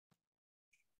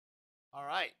All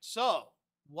right. So,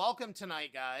 welcome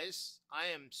tonight, guys.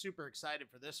 I am super excited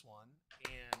for this one,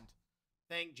 and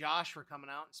thank Josh for coming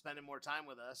out and spending more time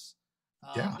with us.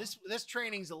 Yeah. This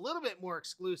training's a little bit more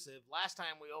exclusive. Last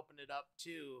time we opened it up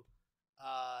to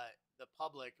the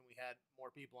public, and we had more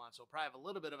people on, so probably have a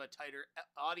little bit of a tighter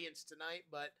audience tonight.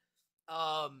 But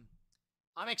um,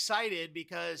 I'm excited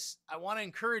because I want to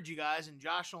encourage you guys, and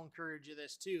Josh will encourage you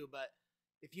this too. But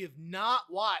if you've not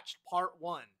watched part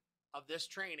one of this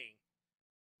training,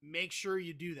 make sure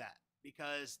you do that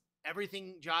because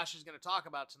everything Josh is going to talk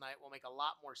about tonight will make a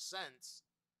lot more sense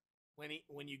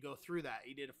when you go through that.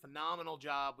 He did a phenomenal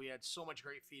job. We had so much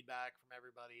great feedback from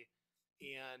everybody,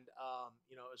 and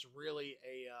it was really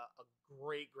a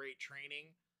great training.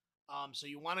 So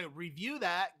you want to review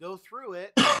that, go through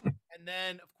it, and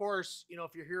then of course,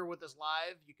 if you're here with us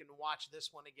live, you can watch this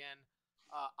one again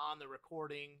on the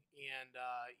recording, and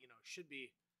should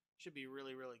be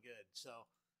really good. So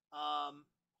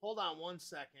hold on one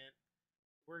second.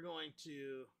 We're going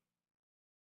to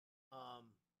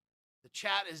the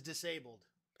chat is disabled.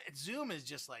 Zoom is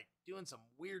just like doing some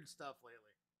weird stuff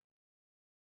lately.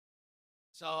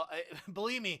 So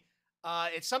believe me,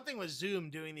 it's something with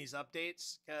Zoom doing these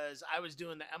updates because I was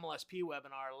doing the MLSP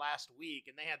webinar last week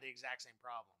and they had the exact same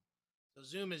problem. So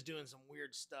Zoom is doing some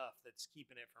weird stuff that's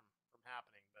keeping it from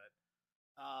happening. But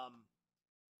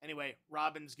anyway,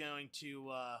 Robin's going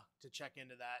to check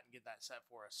into that and get that set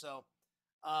for us. So,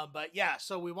 but yeah,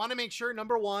 so we want to make sure,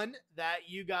 number one, that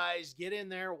you guys get in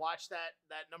there, watch that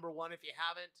number one if you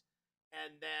haven't,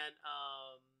 and then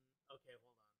okay,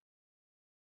 hold on.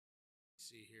 Let's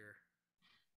see here.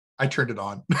 I turned it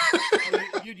on.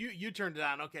 Oh, you turned it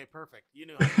on. Okay, perfect. You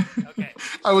knew how to. Okay.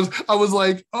 I was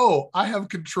like, oh, I have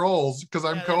controls because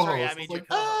I'm co-host. Right. I was like,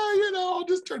 I'll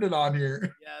just turn it on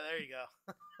here. Yeah, there you go.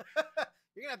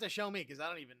 You're gonna have to show me because I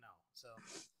don't even know. So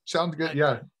sounds good.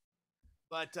 Yeah.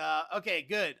 But okay,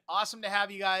 good. Awesome to have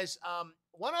you guys.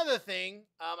 One other thing,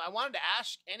 I wanted to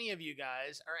ask any of you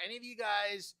guys, are any of you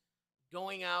guys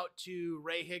going out to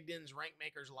Ray Higdon's Rank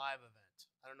Makers Live event?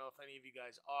 I don't know if any of you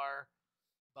guys are,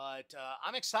 but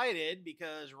I'm excited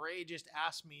because Ray just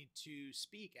asked me to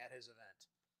speak at his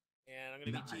event. And I'm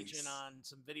going to be teaching on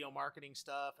some video marketing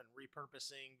stuff and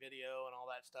repurposing video and all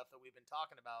that stuff that we've been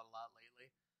talking about a lot lately.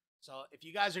 So if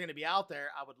you guys are going to be out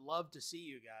there, I would love to see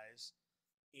you guys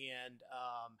and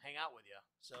hang out with you.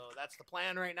 So that's the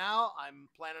plan right now. I'm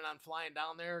planning on flying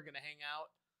down there, going to hang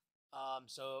out.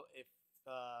 So if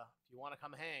you want to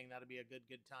come hang, that'll be a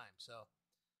good time. So,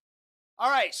 all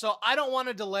right. So I don't want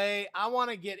to delay. I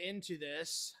want to get into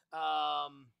this.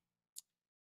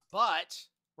 But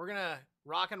we're going to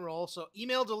rock and roll. So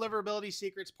email deliverability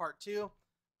secrets part 2.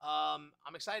 I'm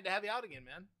excited to have you out again,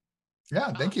 man.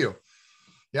 Yeah. Thank you.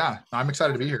 Yeah, I'm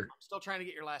excited to be here. I'm still trying to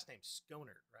get your last name.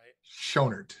 Schonert, right?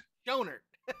 Schonert.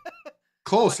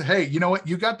 Close. Hey, you know what?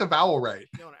 You got the vowel right.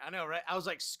 Schonert. I know, right? I was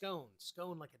like scone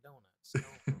like a donut.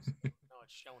 No,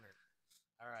 it's Schonert.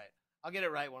 All right. I'll get it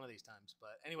right one of these times.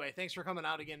 But anyway, thanks for coming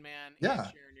out again, man. Yeah.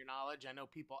 And sharing your knowledge. I know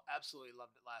people absolutely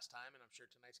loved it last time, and I'm sure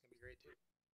tonight's going to be great too.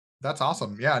 That's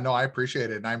awesome. Yeah, no, I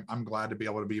appreciate it. And I'm glad to be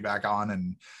able to be back on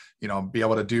and, be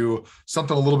able to do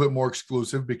something a little bit more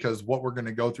exclusive because what we're going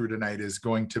to go through tonight is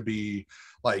going to be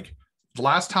like the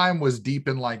last time was deep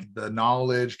in like the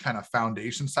knowledge kind of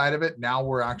foundation side of it. Now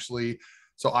we're actually,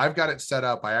 so I've got it set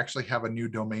up. I actually have a new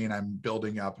domain I'm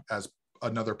building up as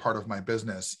another part of my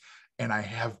business. And I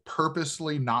have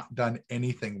purposely not done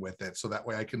anything with it. So that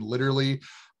way I can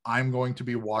I'm going to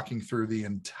be walking through the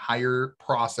entire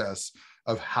process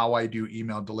of how I do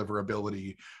email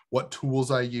deliverability, what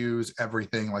tools I use,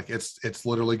 everything. Like it's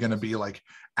literally going to be like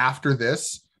after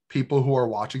this, people who are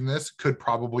watching this could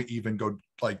probably even go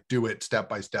like do it step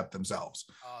by step themselves.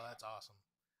 Oh, that's awesome.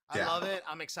 I love it.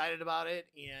 I'm excited about it.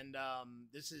 And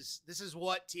this is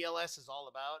what TLS is all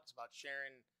about. It's about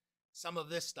sharing some of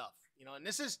this stuff, and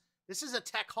this is a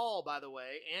tech haul, by the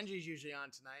way. Angie's usually on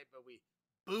tonight, but we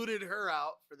booted her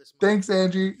out for this month. Thanks,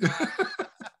 Angie.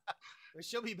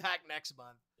 She'll be back next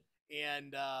month.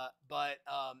 And but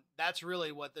that's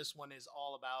really what this one is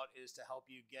all about, is to help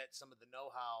you get some of the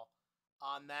know-how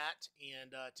on that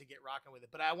and to get rocking with it.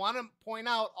 But I want to point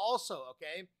out also,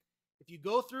 okay, if you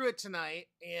go through it tonight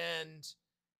and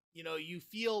you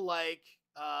feel like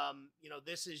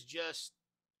this is just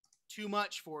too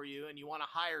much for you and you want to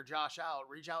hire Josh out,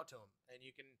 reach out to him and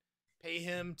you can pay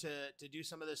him to do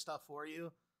some of this stuff for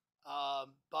you.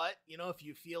 But if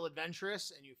you feel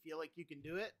adventurous and you feel like you can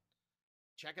do it,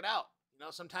 check it out.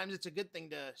 Sometimes it's a good thing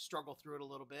to struggle through it a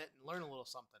little bit and learn a little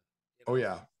something. Oh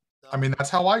yeah. So, I mean, that's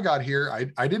how I got here.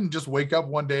 I didn't just wake up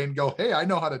one day and go, hey, I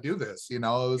know how to do this. It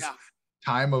was,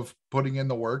 time of putting in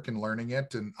the work and learning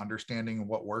it and understanding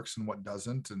what works and what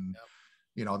doesn't. And,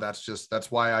 Yep. that's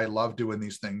why I love doing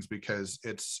these things, because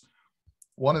it's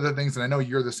one of the things, and I know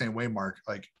you're the same way, Mark,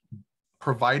 like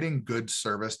providing good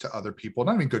service to other people,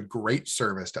 not even good, great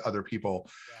service to other people,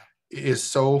 is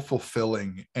so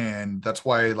fulfilling. And that's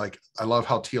why, like, I love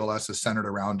how TLS is centered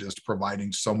around just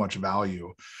providing so much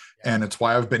value. And it's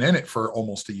why I've been in it for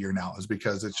almost a year now, is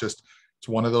because it's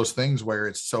one of those things where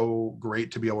it's so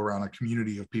great to be able around a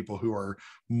community of people who are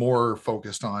more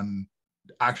focused on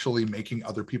actually making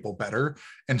other people better,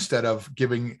 instead of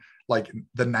giving like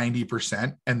the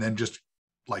 90% and then just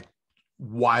like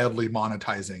wildly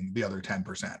monetizing the other 10%.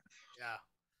 Yeah.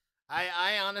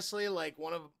 I honestly, like,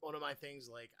 one of my things,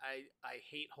 like, I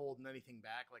hate holding anything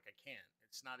back. Like, I can't.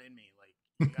 It's not in me. Like,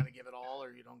 you got to give it all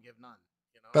or you don't give none,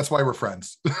 That's why we're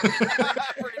friends.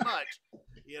 Pretty much,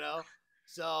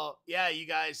 So yeah, you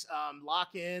guys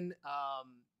lock in,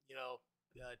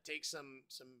 take some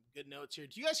good notes here.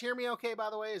 Do you guys hear me okay, by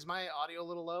the way? Is my audio a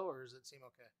little low, or does it seem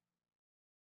okay?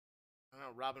 I don't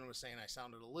know. Robin was saying I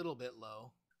sounded a little bit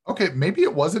low. Okay, maybe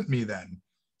it wasn't me then,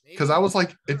 because I was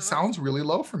like, it sounds really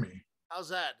low for me. How's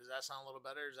that? Does that sound a little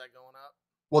better? Is that going up?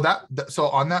 Well, so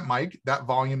on that mic, that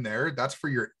volume there, that's for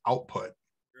your output.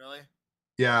 Really?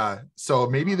 Yeah. So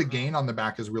maybe the gain on the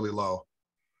back is really low.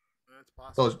 That's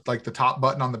possible. So like the top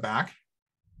button on the back.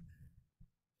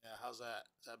 Yeah. How's that?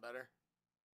 Is that better?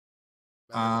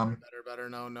 Better.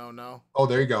 No. Oh,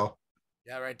 there you go.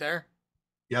 Yeah, right there.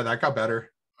 Yeah, that got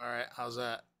better. All right. How's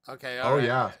that? Okay. All right.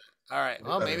 Yeah. All right.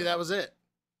 Well, maybe that was it.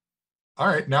 All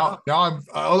right. Now I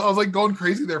was like going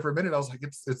crazy there for a minute. I was like,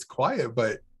 it's quiet,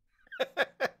 but.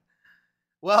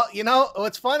 Well,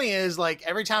 what's funny is, like,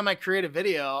 every time I create a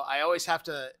video, I always have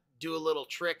to do a little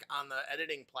trick on the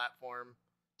editing platform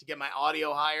to get my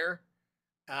audio higher.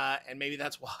 And maybe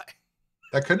that's why.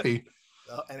 That could be.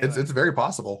 So anyway. It's very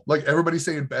possible. Like, everybody's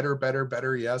saying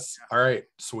better. Yes. All right.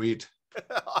 Sweet.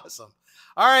 Awesome.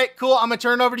 All right, cool. I'm going to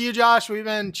turn it over to you, Josh. We've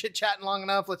been chit-chatting long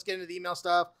enough. Let's get into the email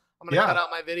stuff. I'm going to cut out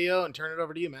my video and turn it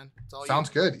over to you, man. Sounds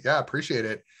good. Yeah, appreciate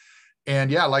it. And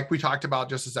yeah, like we talked about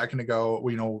just a second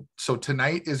ago, so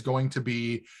tonight is going to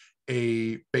be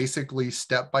a basically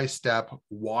step-by-step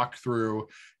walkthrough.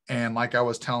 And like I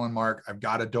was telling Mark, I've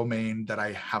got a domain that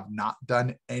I have not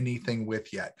done anything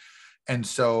with yet. And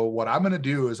so what I'm going to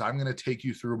do is I'm going to take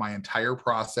you through my entire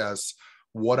process,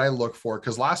 what I look for.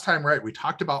 Because last time, right, we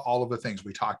talked about all of the things.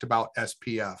 We talked about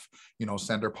SPF,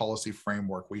 sender policy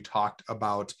framework. We talked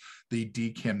about the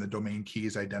DKIM, the domain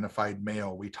keys identified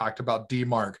mail. We talked about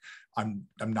DMARC. I'm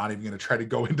not even going to try to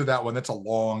go into that one. That's a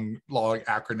long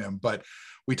acronym, but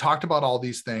we talked about all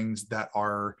these things that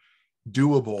are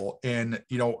doable. And,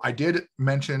 I did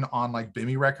mention on like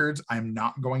BIMI records, I'm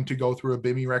not going to go through a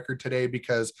BIMI record today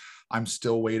because I'm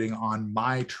still waiting on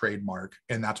my trademark.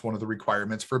 And that's one of the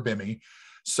requirements for BIMI.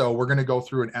 So we're going to go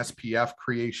through an SPF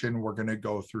creation. We're going to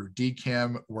go through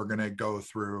DKIM. We're going to go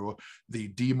through the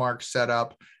DMARC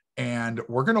setup, and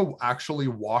we're going to actually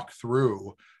walk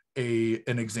through an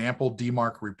example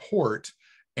DMARC report.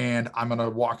 And I'm going to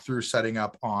walk through setting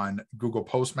up on Google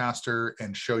Postmaster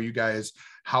and show you guys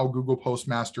how Google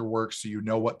Postmaster works, so you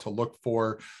know what to look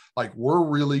for. Like, we're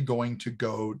really going to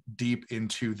go deep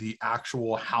into the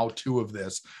actual how-to of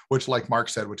this, which, like Mark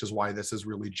said, which is why this is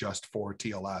really just for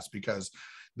TLS, because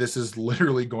this is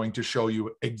literally going to show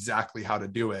you exactly how to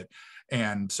do it.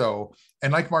 And so,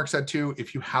 and like Mark said too,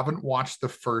 if you haven't watched the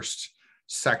first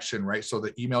section, right, so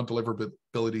the email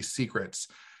deliverability secrets,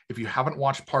 if you haven't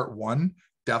watched part 1,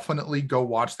 definitely go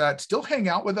watch that. Still hang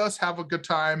out with us, have a good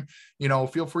time.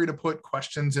 Feel free to put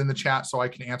questions in the chat so I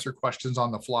can answer questions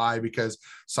on the fly, because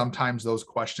sometimes those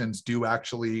questions they're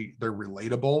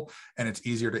relatable and it's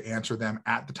easier to answer them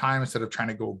at the time instead of trying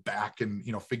to go back and,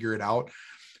 figure it out.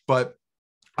 But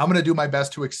I'm going to do my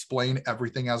best to explain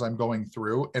everything as I'm going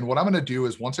through. And what I'm going to do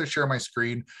is, once I share my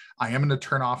screen, I am going to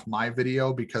turn off my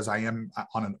video because I am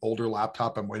on an older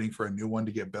laptop. I'm waiting for a new one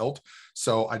to get built.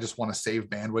 So I just want to save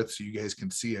bandwidth so you guys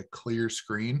can see a clear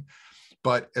screen.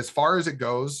 But as far as it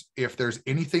goes, if there's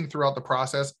anything throughout the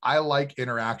process, I like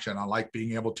interaction. I like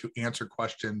being able to answer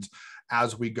questions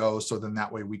as we go. So then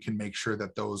that way we can make sure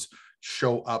that those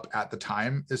show up at the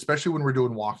time, especially when we're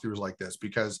doing walkthroughs like this,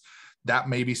 because that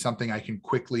may be something I can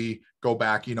quickly go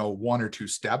back, 1 or 2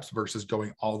 steps versus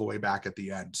going all the way back at the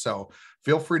end. So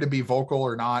feel free to be vocal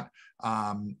or not,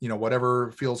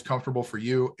 whatever feels comfortable for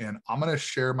you. And I'm going to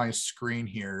share my screen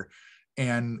here.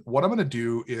 And what I'm going to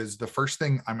do is, the first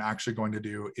thing I'm actually going to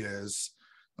do is,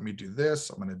 let me do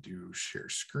this. I'm going to do share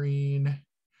screen,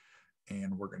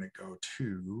 and we're going to go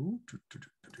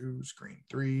to screen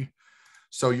 3.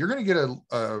 So you're going to get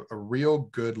a real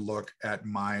good look at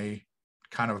my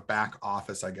kind of back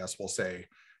office, I guess we'll say,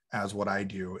 as what I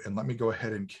do. And let me go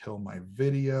ahead and kill my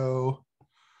video.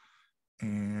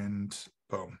 And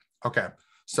boom. Okay.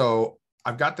 So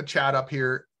I've got the chat up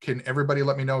here. Can everybody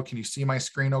let me know? Can you see my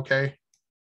screen okay?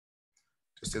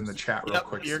 Just in the chat real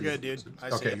quick. You're good, dude.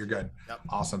 Okay, you're good. Yep.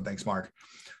 Awesome. Thanks, Mark.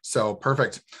 So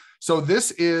perfect. So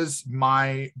this is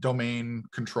my domain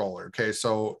controller. Okay.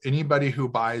 So anybody who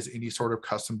buys any sort of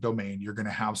custom domain, you're going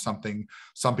to have something.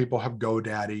 Some people have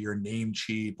GoDaddy or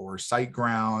Namecheap or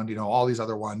SiteGround, you know, all these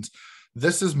other ones.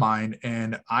 This is mine.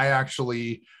 And I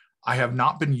have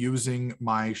not been using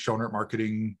my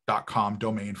schonertmarketing.com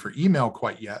domain for email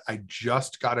quite yet. I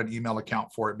just got an email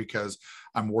account for it because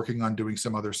I'm working on doing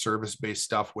some other service-based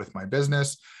stuff with my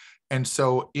business. And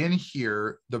so in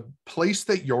here, the place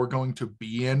that you're going to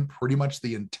be in pretty much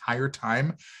the entire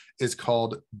time is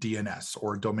called DNS,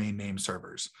 or domain name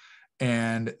servers.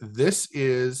 And this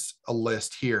is a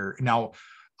list here. Now,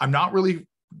 I'm not really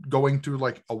going through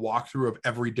like a walkthrough of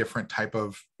every different type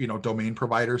of, you know, domain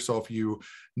provider. So if you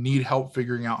need help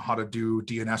figuring out how to do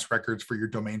DNS records for your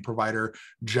domain provider,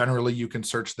 generally you can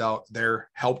search out their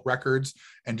help records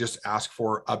and just ask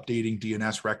for updating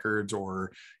DNS records,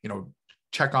 or, you know,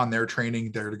 check on their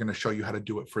training. They're going to show you how to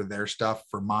do it for their stuff.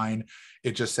 For mine,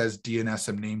 it just says DNS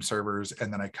and name servers.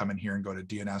 And then I come in here and go to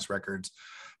DNS records.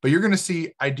 But you're going to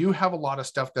see, I do have a lot of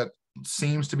stuff that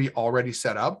seems to be already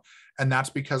set up. And that's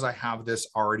because I have this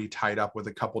already tied up with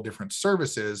a couple different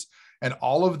services. And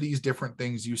all of these different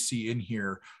things you see in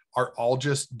here are all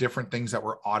just different things that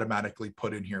were automatically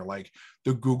put in here, like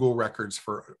the Google records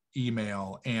for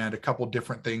email, and a couple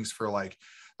different things for like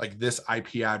this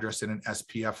IP address and an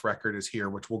SPF record is here,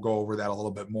 which we'll go over that a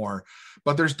little bit more.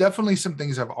 But there's definitely some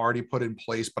things I've already put in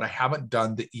place, but I haven't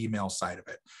done the email side of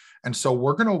it. And so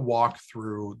we're going to walk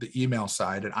through the email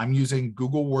side, and I'm using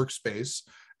Google Workspace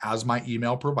as my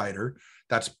email provider.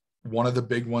 That's one of the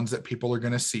big ones that people are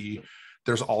going to see.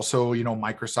 There's also, you know,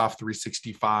 Microsoft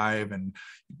 365 and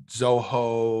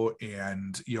Zoho,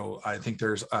 and, you know, I think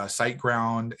there's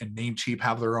SiteGround and Namecheap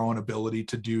have their own ability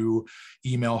to do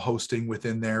email hosting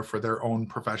within there for their own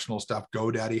professional stuff.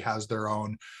 GoDaddy has their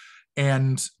own.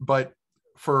 But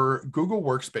for Google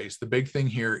Workspace, the big thing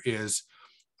here is,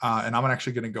 and I'm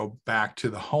actually going to go back to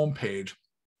the home page.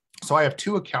 So I have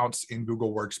two accounts in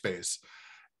Google Workspace.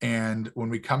 And when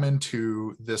we come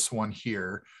into this one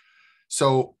here,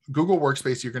 so Google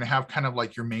Workspace, you're going to have kind of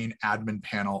like your main admin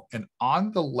panel. And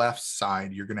on the left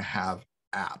side, you're going to have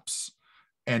apps.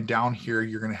 And down here,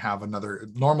 you're going to have another,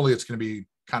 normally it's going to be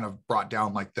kind of brought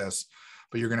down like this,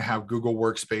 but you're going to have Google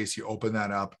Workspace. You open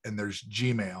that up and there's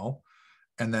Gmail.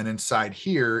 And then inside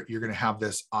here, you're going to have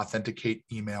this authenticate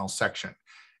email section.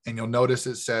 And you'll notice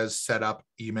it says set up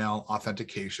email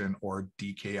authentication, or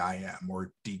DKIM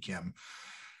or DKIM.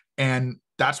 And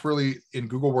that's really in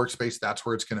Google Workspace, that's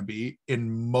where it's going to be.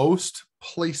 In most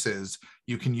places,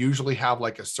 you can usually have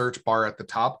like a search bar at the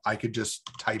top. I could just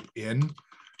type in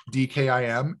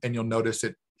DKIM and you'll notice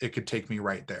it could take me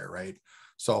right there, right?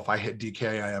 So if I hit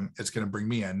DKIM, it's going to bring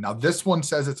me in. Now this one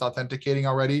says it's authenticating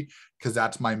already because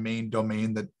that's my main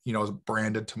domain that, you know, is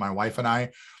branded to my wife and I.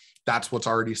 That's what's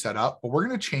already set up, but we're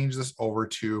going to change this over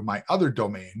to my other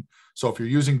domain. So if you're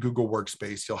using Google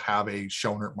Workspace, you'll have a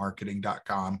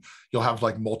schonertmarketing.com. You'll have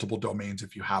like multiple domains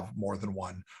if you have more than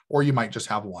one, or you might just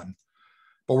have one.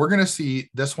 But we're going to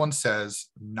see this one says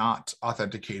not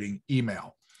authenticating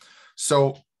email.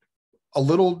 So a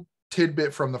little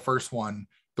tidbit from the first one,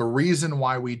 the reason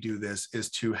why we do this is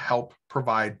to help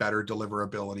provide better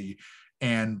deliverability.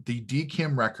 And the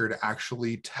DKIM record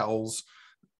actually tells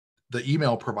the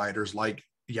email providers like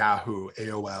Yahoo,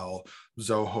 AOL,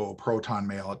 Zoho, Proton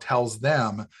Mail, it tells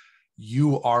them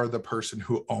you are the person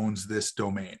who owns this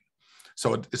domain.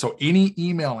 So any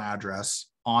email address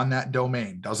on that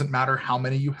domain, doesn't matter how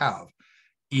many you have,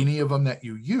 any of them that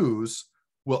you use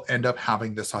will end up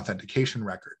having this authentication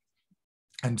record.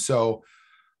 And so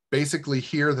basically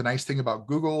here, the nice thing about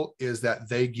Google is that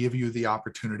they give you the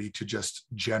opportunity to just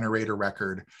generate a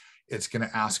record. It's going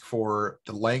to ask for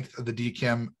the length of the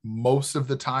DKIM. Most of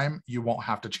the time, you won't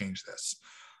have to change this.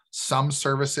 Some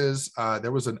services,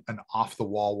 there was an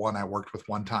off-the-wall one I worked with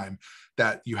one time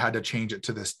that you had to change it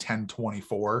to this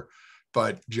 1024,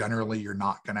 but generally you're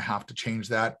not going to have to change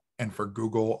that. And for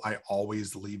Google, I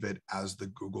always leave it as the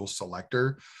Google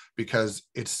selector, because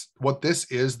it's what this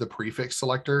is, the prefix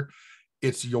selector.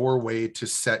 It's your way to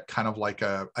set kind of like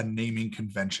a naming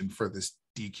convention for this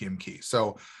DKIM key.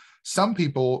 So some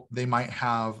people, they might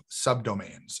have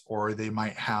subdomains, or they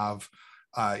might have,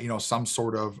 you know, some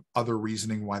sort of other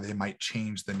reasoning why they might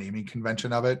change the naming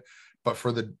convention of it. But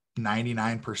for the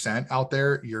 99% out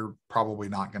there, you're probably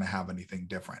not going to have anything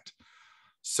different.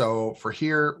 So for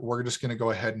here, we're just going to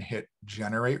go ahead and hit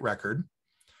generate record.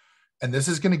 And this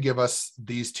is going to give us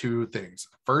these two things.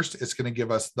 First, it's going to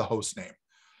give us the host name.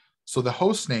 So the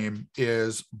host name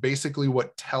is basically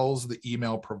what tells the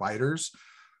email providers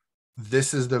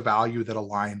this is the value that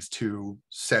aligns to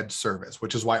said service,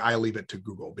 which is why I leave it to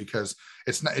Google, because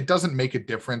it doesn't make a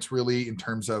difference really in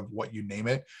terms of what you name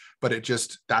it, but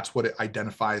that's what it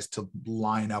identifies to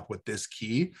line up with this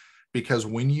key. Because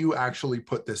when you actually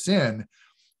put this in,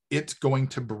 it's going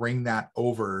to bring that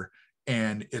over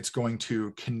and it's going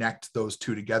to connect those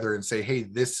two together and say, hey,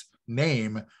 this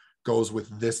name goes with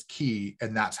this key,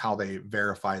 and that's how they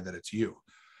verify that it's you.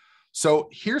 So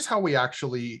here's how we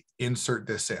actually insert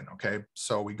this in, okay?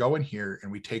 So we go in here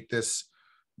and we take this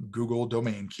Google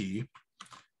domain key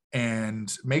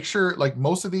and make sure, like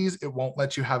most of these, it won't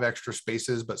let you have extra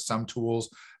spaces, but some tools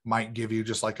might give you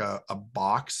just like a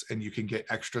box and you can get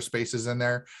extra spaces in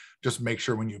there. Just make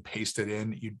sure when you paste it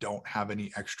in, you don't have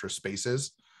any extra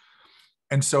spaces.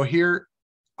 And so here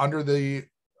under the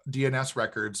DNS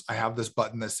records, I have this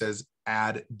button that says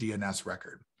add DNS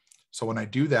record. So when I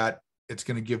do that, it's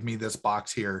going to give me this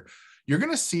box here. You're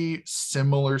going to see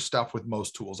similar stuff with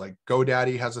most tools. Like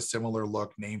GoDaddy has a similar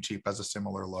look. Namecheap has a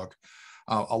similar look.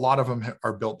 A lot of them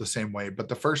are built the same way. But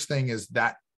the first thing is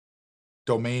that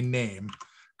domain name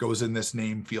goes in this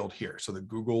name field here. So the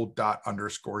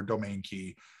Google._ domain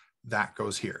key, that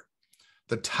goes here.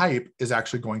 The type is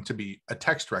actually going to be a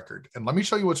text record. And let me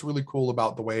show you what's really cool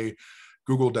about the way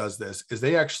Google does this is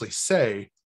they actually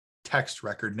say text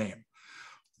record name.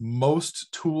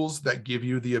 Most tools that give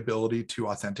you the ability to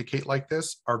authenticate like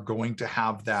this are going to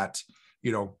have that,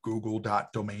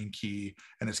 Google.domain key,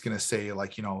 and it's going to say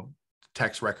like,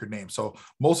 text record name. So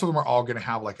most of them are all going to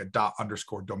have like a ._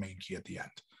 domain key at the end.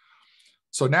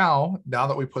 So now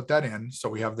that we put that in, so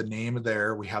we have the name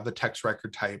there, we have the text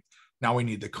record type. Now we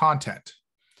need the content.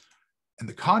 And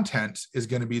the content is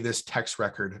going to be this text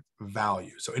record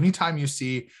value. So anytime you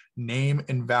see name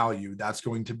and value, that's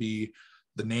going to be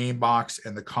the name box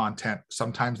and the content.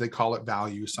 Sometimes they call it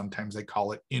value. Sometimes they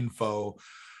call it info,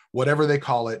 whatever they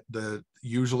call it.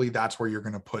 Usually that's where you're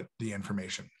going to put the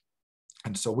information.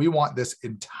 And so we want this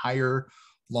entire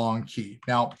long key.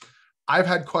 Now, I've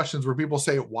had questions where people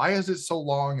say, why is it so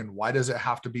long? And why does it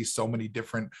have to be so many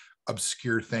different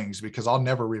obscure things? Because I'll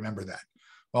never remember that.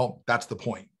 Well, that's the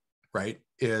point, right?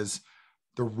 Is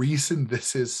the reason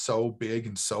this is so big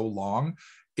and so long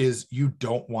is you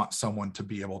don't want someone to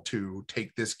be able to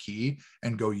take this key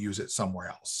and go use it somewhere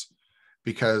else,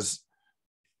 because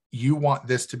you want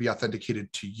this to be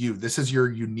authenticated to you. This is your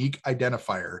unique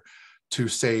identifier to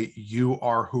say you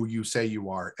are who you say you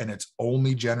are, and it's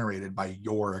only generated by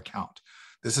your account.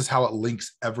 This is how it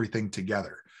links everything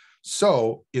together.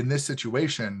 So in this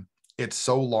situation, it's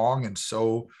so long and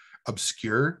so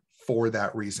obscure for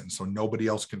that reason. So nobody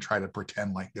else can try to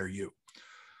pretend like they're you.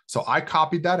 So I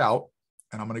copied that out,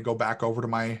 and I'm going to go back over to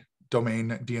my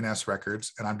domain DNS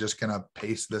records, and I'm just going to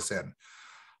paste this in.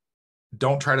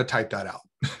 Don't try to type that out.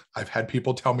 I've had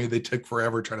people tell me they took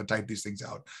forever trying to type these things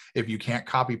out. If you can't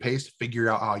copy paste, figure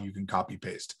out how you can copy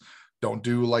paste. Don't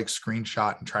do like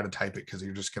screenshot and try to type it, because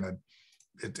you're just going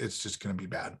to, it's just going to be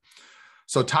bad.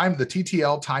 So the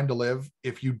TTL, time to live,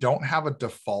 if you don't have a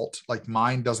default, like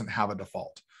mine doesn't have a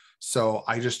default. So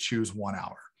I just choose 1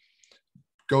 hour.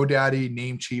 GoDaddy,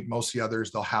 Namecheap, most of the others,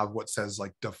 they'll have what says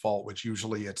like default, which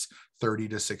usually it's 30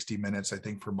 to 60 minutes, I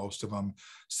think, for most of them.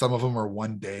 Some of them are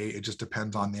 1 day. It just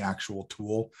depends on the actual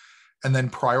tool. And then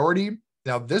priority.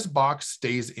 Now this box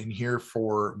stays in here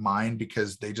for mine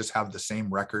because they just have the same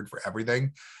record for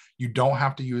everything. You don't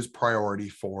have to use priority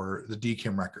for the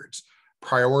DKIM records.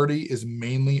 Priority is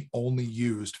mainly only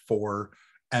used for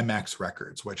MX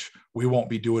records, which we won't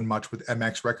be doing much with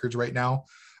MX records right now,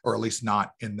 or at least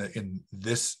not in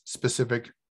this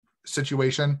specific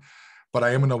situation. But I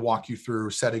am going to walk you through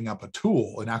setting up a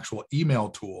tool, an actual email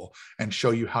tool, and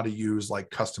show you how to use like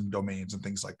custom domains and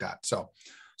things like that. So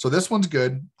this one's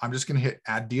good. I'm just going to hit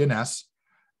add DNS.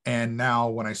 And now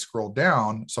when I scroll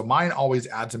down, so mine always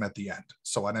adds them at the end.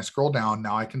 So when I scroll down,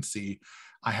 now I can see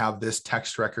I have this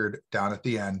text record down at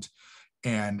the end,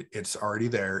 and it's already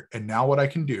there. And now what I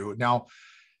can do, now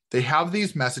they have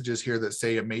these messages here that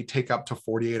say it may take up to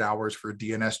 48 hours for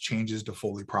DNS changes to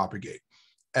fully propagate.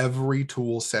 Every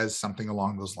tool says something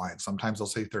along those lines. Sometimes they'll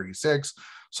say 36,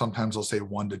 sometimes they'll say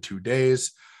 1 to 2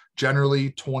 days.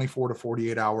 Generally 24 to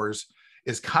 48 hours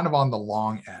is kind of on the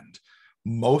long end.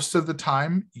 Most of the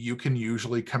time, you can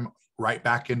usually come right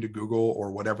back into Google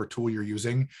or whatever tool you're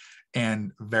using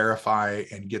and verify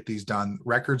and get these done.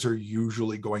 Records are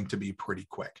usually going to be pretty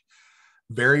quick.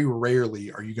 Very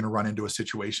rarely are you going to run into a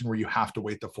situation where you have to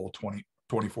wait the full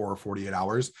 24 or 48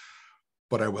 hours.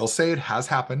 But I will say it has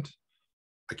happened.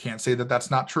 I can't say that that's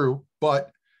not true,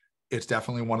 but it's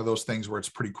definitely one of those things where it's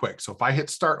pretty quick. So if I hit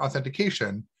start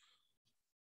authentication,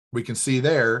 we can see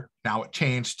there, now it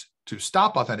changed to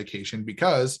stop authentication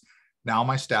because now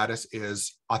my status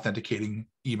is authenticating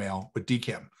email with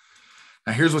DKIM.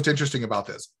 Now, here's what's interesting about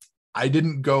this. I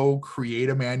didn't go create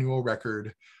a manual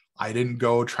record. I didn't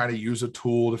go try to use a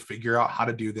tool to figure out how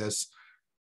to do this.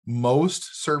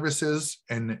 Most services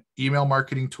and email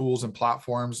marketing tools and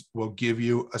platforms will give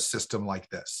you a system like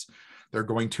this. They're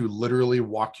going to literally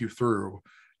walk you through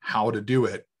how to do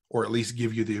it, or at least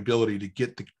give you the ability to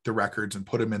get the records and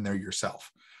put them in there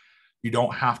yourself. You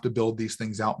don't have to build these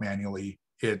things out manually.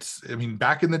 I mean,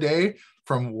 back in the day,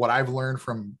 from what I've learned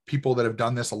from people that have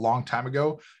done this a long time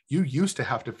ago, you used to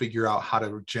have to figure out how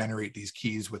to generate these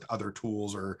keys with other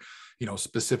tools or,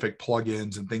 specific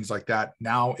plugins and things like that.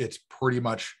 Now it's pretty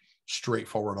much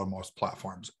straightforward on most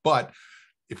platforms. But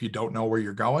if you don't know where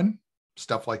you're going,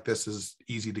 stuff like this is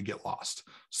easy to get lost.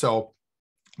 So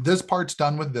this part's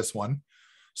done with this one.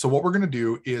 So what we're going to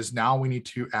do is now we need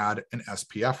to add an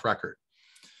SPF record.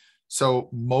 So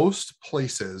most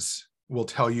places will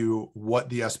tell you what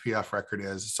the SPF record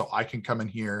is. So I can come in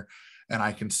here and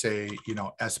I can say,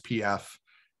 SPF,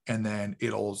 and then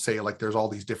it'll say like, there's all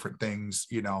these different things,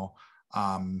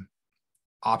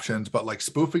 options, but like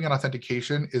spoofing and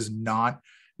authentication is not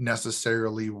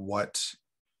necessarily what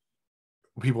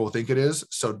people think it is.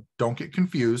 So don't get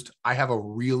confused. I have a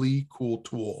really cool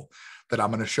tool that I'm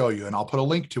going to show you, and I'll put a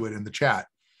link to it in the chat.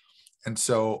 And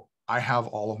so I have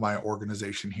all of my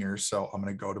organization here. So I'm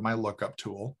going to go to my lookup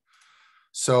tool.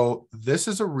 So this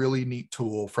is a really neat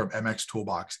tool from MX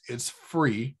Toolbox. It's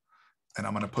free, and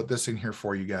I'm going to put this in here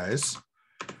for you guys.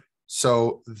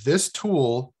 So this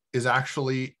tool is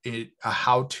actually a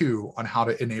how-to on how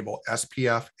to enable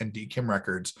SPF and DKIM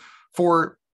records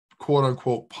for quote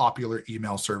unquote popular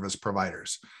email service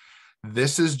providers.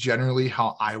 This is generally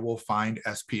how I will find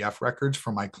SPF records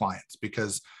for my clients,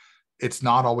 because it's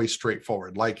not always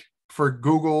straightforward. Like for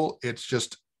Google, it's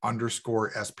just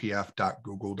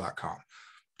 _spf.google.com.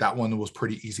 That one was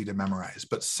pretty easy to memorize.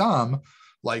 But some,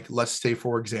 like let's say,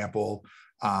 for example,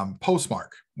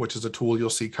 Postmark, which is a tool you'll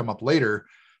see come up later,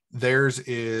 theirs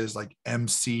is like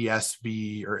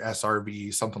MCSV or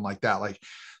SRV, something like that. Like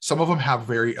some of them have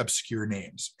very obscure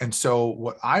names. And so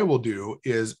what I will do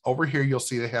is over here, you'll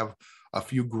see they have a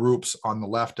few groups on the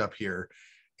left up here.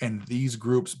 And these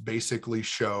groups basically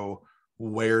show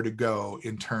where to go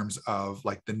in terms of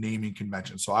like the naming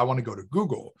convention. So I want to go to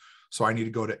Google. So I need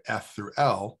to go to F through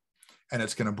L, and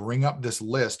it's going to bring up this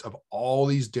list of all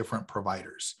these different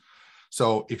providers.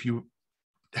 So if you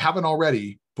haven't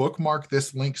already, bookmark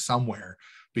this link somewhere,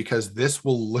 because this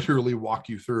will literally walk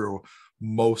you through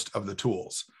most of the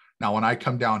tools. Now, when I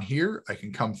come down here, I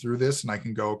can come through this and I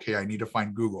can go, okay, I need to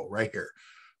find Google right here.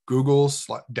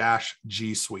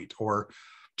 Google-G Suite, or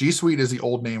G Suite is the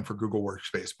old name for Google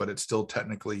Workspace, but it's still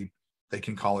technically, they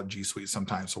can call it G Suite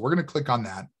sometimes. So we're going to click on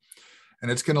that, and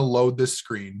it's going to load this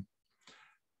screen,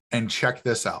 and check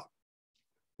this out.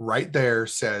 Right there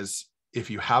says, if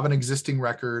you have an existing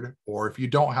record, or if you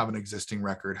don't have an existing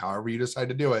record, however you decide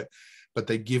to do it, but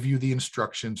they give you the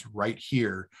instructions right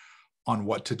here on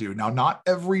what to do. Now, not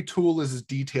every tool is as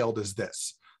detailed as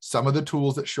this. Some of the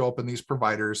tools that show up in these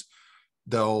providers,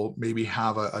 they'll maybe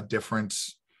have a different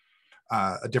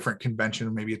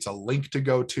convention. Maybe it's a link to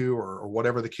go to, or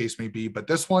whatever the case may be. But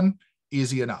this one,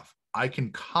 easy enough. I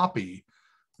can copy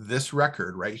this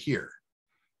record right here,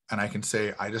 and I can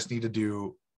say, I just need to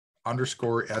do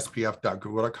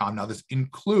 _spf.google.com. Now, this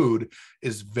include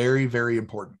is very, very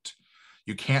important.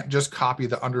 You can't just copy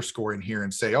the underscore in here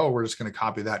and say, oh, we're just going to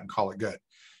copy that and call it good.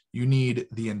 You need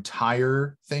the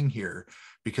entire thing here,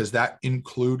 because that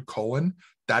include :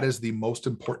 that is the most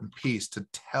important piece to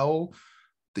tell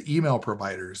the email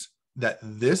providers that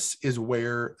this is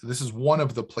one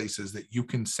of the places that you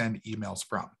can send emails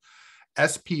from.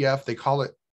 SPF, they call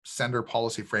it Sender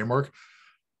Policy Framework,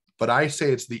 but I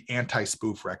say it's the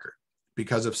anti-spoof record,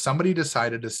 because if somebody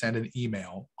decided to send an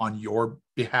email on your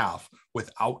behalf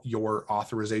without your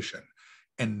authorization,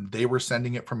 and they were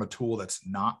sending it from a tool that's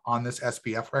not on this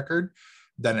SPF record,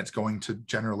 then it's going to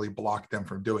generally block them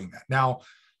from doing that. Now,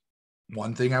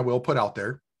 one thing I will put out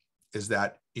there is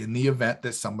that in the event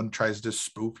that someone tries to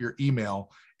spoof your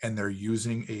email and they're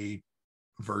using a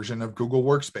version of Google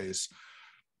Workspace,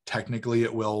 technically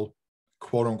it will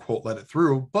quote unquote let it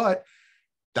through, but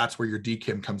that's where your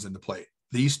DKIM comes into play.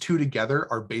 These two together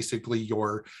are basically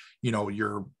your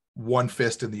one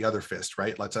fist and the other fist,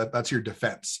 right? That's your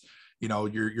defense.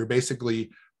 You're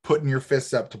basically putting your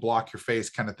fists up to block your face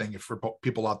kind of thing. If for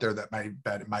people out there that might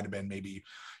have been maybe,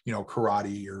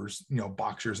 karate or,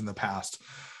 boxers in the past.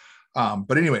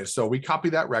 But anyway, so we copy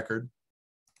that record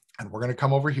and we're going to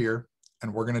come over here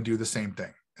and we're going to do the same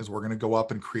thing as we're going to go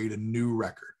up and create a new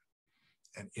record.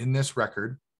 And in this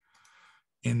record,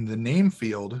 in the name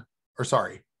field, or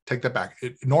sorry, take that back.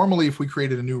 Normally, if we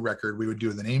created a new record, we would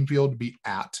do the name field be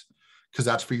at, because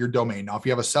that's for your domain. Now, if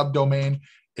you have a subdomain,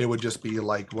 it would just be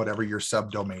like whatever your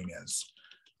subdomain is.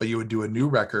 But you would do a new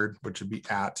record, which would be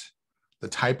at. The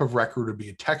type of record would be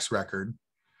a text record.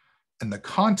 And the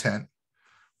content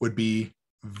would be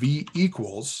V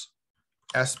equals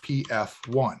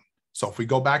SPF1. So if we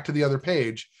go back to the other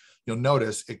page, you'll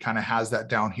notice it kind of has that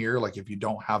down here. Like if you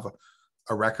don't have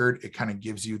a record, it kind of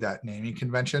gives you that naming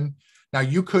convention. Now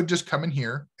you could just come in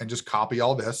here and just copy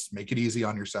all this, make it easy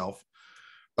on yourself.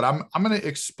 But I'm going to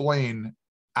explain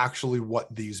actually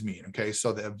what these mean. Okay,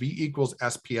 so the V equals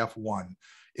SPF1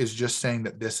 is just saying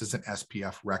that this is an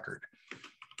SPF record.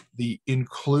 The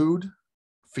include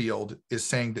field is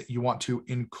saying that you want to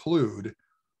include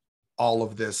all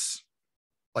of this,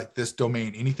 like this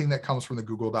domain, anything that comes from the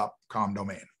google.com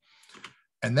domain.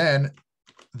 And then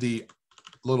the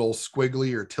little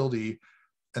squiggly or tilde,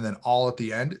 and then all at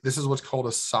the end, this is what's called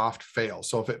a soft fail.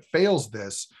 So if it fails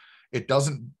this, it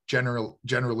doesn't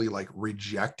generally like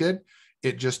reject it.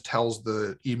 It just tells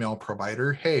the email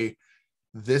provider, hey,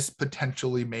 this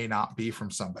potentially may not be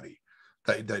from somebody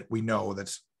that we know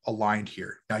that's aligned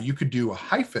here. Now you could do a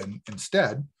hyphen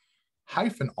instead.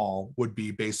 Hyphen all would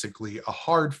be basically a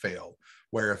hard fail,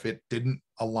 where if it didn't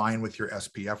align with your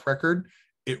SPF record,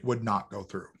 it would not go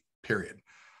through, period.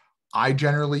 I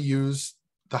generally use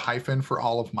the hyphen for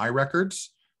all of my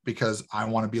records because I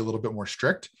want to be a little bit more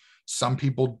strict. Some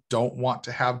people don't want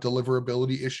to have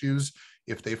deliverability issues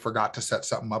if they forgot to set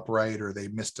something up right or they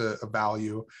missed a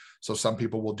value. So some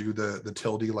people will do the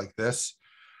tilde like this.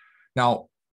 Now,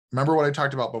 remember what I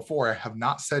talked about before. I have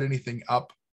not set anything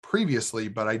up previously,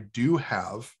 but I do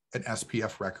have an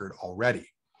SPF record already.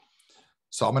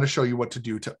 So I'm going to show you what to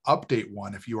do to update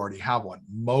one if you already have one.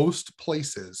 Most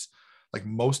places, like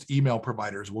most email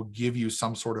providers, will give you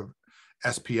some sort of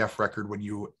SPF record when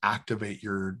you activate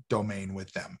your domain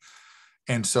with them.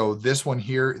 And so this one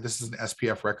here, this is an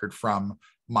SPF record from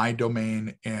my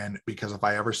domain. And because if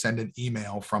I ever send an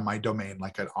email from my domain,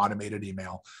 like an automated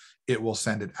email, it will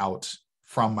send it out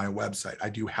from my website. I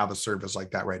do have a service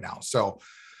like that right now. So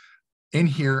in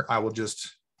here, I will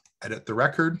just edit the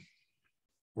record.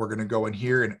 We're going to go in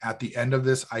here, and at the end of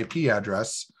this IP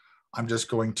address, I'm just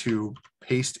going to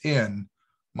paste in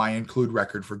my include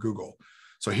record for Google.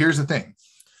 So here's the thing.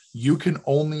 You can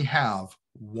only have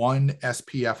one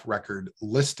SPF record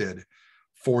listed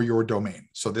for your domain.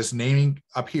 So this naming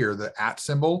up here, the @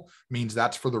 symbol, means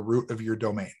that's for the root of your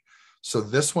domain. So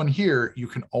this one here, you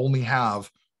can only have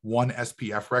one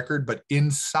SPF record, but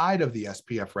inside of the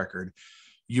SPF record,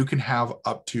 you can have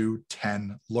up to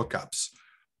 10 lookups.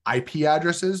 IP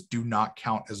addresses do not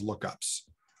count as lookups.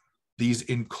 These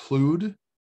include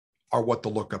are what the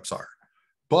lookups are.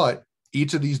 But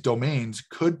each of these domains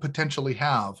could potentially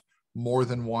have more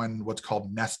than one what's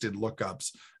called nested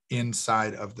lookups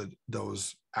inside of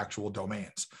those actual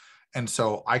domains. And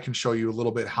so I can show you a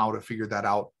little bit how to figure that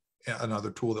out, another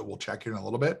tool that we'll check in a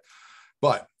little bit.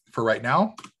 But for right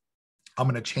now, I'm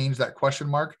going to change that question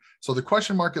mark. So the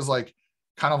question mark is like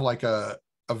kind of like a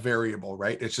variable,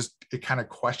 right? It's just, it kind of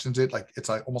questions it, like it's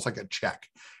like almost like a check,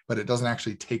 but it doesn't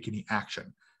actually take any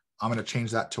action. I'm going to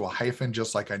change that to a hyphen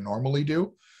just like I normally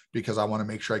do, because I want to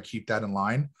make sure I keep that in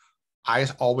line. I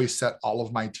always set all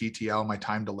of my TTL, my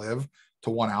time to live, to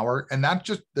 1 hour. And that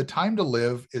just, the time to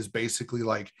live is basically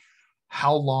like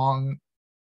how long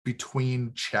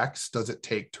between checks does it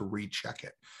take to recheck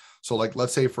it? So like,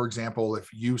 let's say, for example, if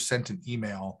you sent an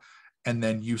email and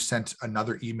then you sent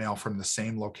another email from the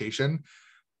same location,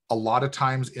 a lot of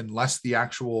times, unless the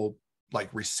actual like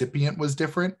recipient was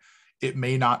different, it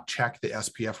may not check the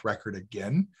SPF record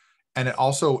again. And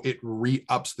it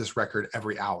re-ups this record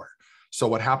every hour. So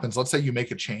what happens, let's say you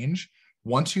make a change.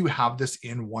 Once you have this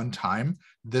in one time,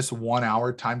 this 1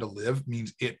 hour time to live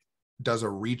means it does a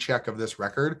recheck of this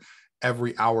record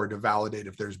every hour to validate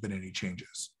if there's been any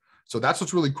changes. So that's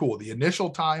what's really cool. The initial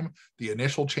time, the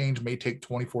initial change may take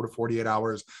 24 to 48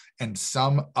 hours, and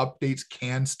some updates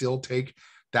can still take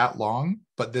that long,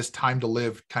 but this time to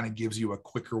live kind of gives you a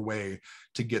quicker way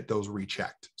to get those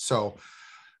rechecked. So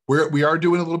we are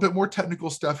doing a little bit more technical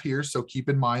stuff here. So keep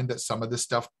in mind that some of this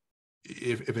stuff,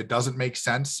 if it doesn't make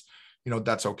sense,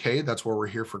 that's okay. That's where we're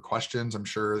here for questions. I'm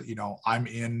sure, I'm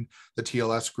in the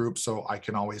TLS group, so I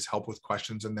can always help with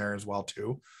questions in there as well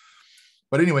too.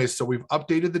 But anyways, so we've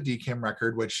updated the DKIM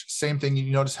record, which same thing.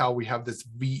 You notice how we have this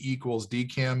V equals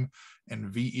DKIM and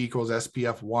V equals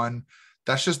SPF1.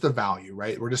 That's just the value,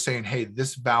 right? We're just saying, hey,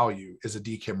 this value is a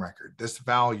DKIM record. This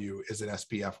value is an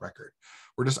SPF record.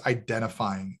 We're just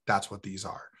identifying that's what these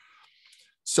are.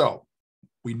 So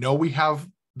we know we have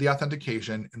the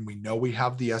authentication and we know we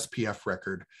have the SPF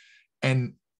record.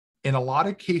 And in a lot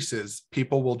of cases,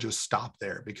 people will just stop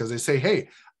there because they say, hey,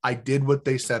 I did what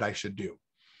they said I should do.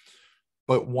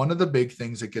 But one of the big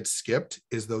things that gets skipped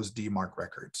is those DMARC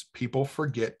records. People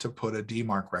forget to put a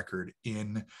DMARC record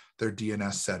in their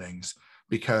DNS settings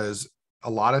because a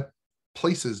lot of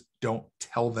places don't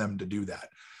tell them to do that.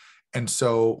 And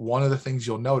so one of the things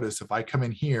you'll notice, if I come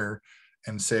in here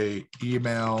and say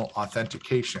email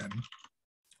authentication,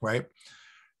 right?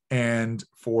 And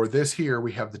for this here,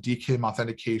 we have the DKIM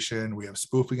authentication, we have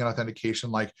spoofing and authentication.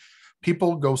 Like,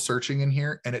 people go searching in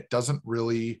here and it doesn't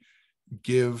really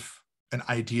give an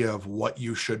idea of what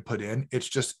you should put in. It's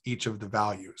just each of the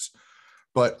values.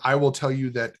 But I will tell you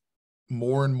that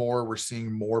more and more, we're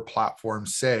seeing more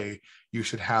platforms say you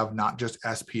should have not just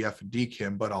SPF and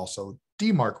DKIM, but also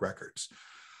DMARC records.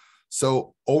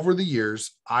 So over the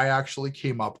years, I actually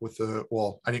came up with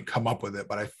I didn't come up with it,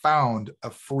 but I found a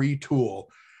free tool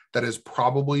that is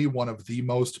probably one of the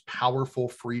most powerful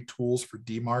free tools for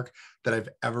DMARC that I've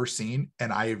ever seen.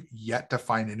 And I've yet to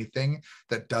find anything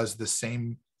that does the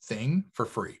same thing for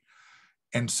free.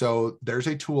 And so there's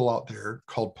a tool out there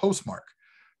called Postmark,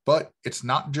 but it's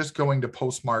not just going to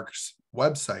Postmark's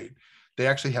website. They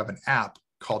actually have an app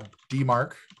called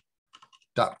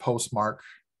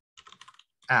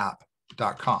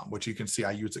dmark.postmarkapp.com, which you can see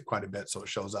I use it quite a bit. So it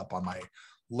shows up on my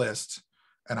list.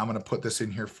 And I'm going to put this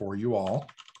in here for you all.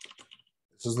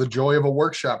 This is the joy of a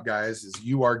workshop, guys, is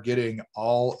you are getting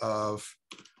all of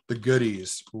the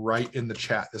goodies right in the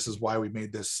chat. This is why we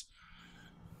made this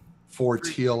for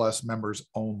TLS members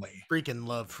only. Freaking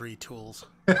love free tools.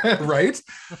 Right?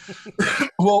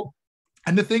 Well,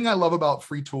 and the thing I love about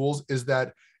free tools is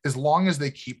that as long as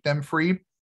they keep them free,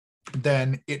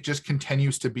 then it just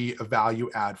continues to be a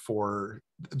value add for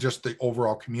just the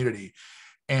overall community.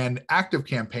 And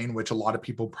ActiveCampaign, which a lot of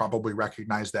people probably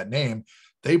recognize that name,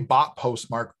 they bought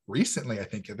Postmark recently. I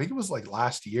think it was like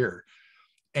last year.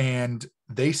 And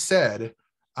they said,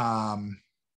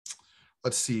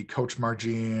 let's see, Coach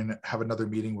Margine, have another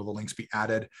meeting. Will the links be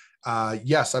added?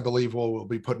 Yes, I believe we'll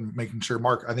be making sure.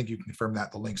 Mark, I think you confirmed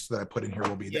that the links that I put in here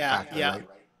will be active, right?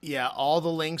 Yeah, all the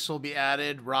links will be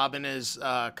added. Robin is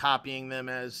copying them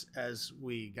as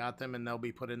we got them, and they'll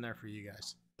be put in there for you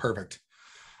guys. Perfect.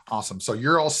 Awesome. So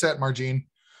you're all set, Margine.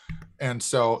 And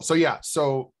so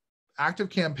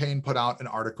ActiveCampaign put out an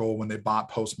article when they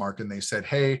bought Postmark, and they said,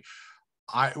 hey,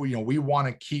 we want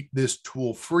to keep this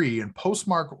tool free. And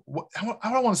Postmark, I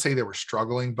don't want to say they were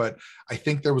struggling, but I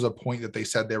think there was a point that they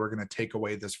said they were going to take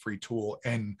away this free tool.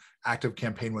 And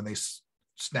ActiveCampaign, when they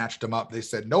snatched them up, they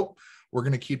said, nope, we're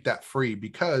going to keep that free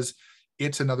because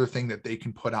it's another thing that they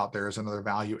can put out there as another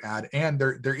value add. And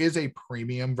there is a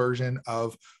premium version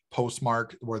of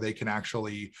Postmark where they can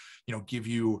actually, give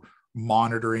you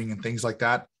monitoring and things like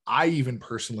that. I even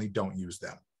personally don't use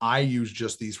them. I use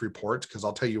just these reports because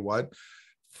I'll tell you what,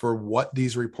 for what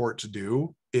these reports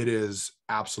do, it is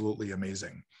absolutely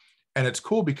amazing. And it's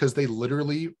cool because they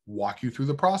literally walk you through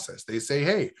the process. They say,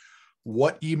 hey,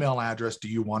 what email address do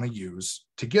you want to use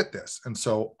to get this? And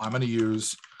so I'm going to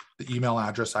use the email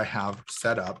address I have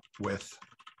set up with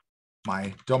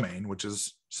my domain, which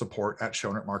is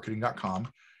support@schonertmarketing.com.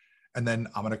 And then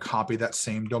I'm going to copy that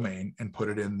same domain and put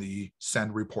it in the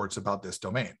send reports about this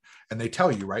domain. And they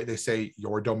tell you, right? They say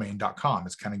yourdomain.com.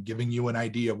 It's kind of giving you an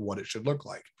idea of what it should look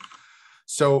like.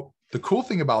 So the cool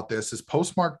thing about this is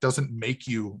Postmark doesn't make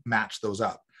you match those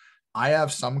up. I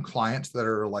have some clients that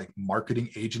are like marketing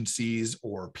agencies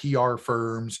or PR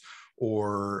firms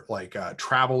or like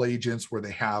travel agents where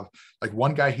they have like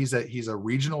one guy, he's a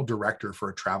regional director for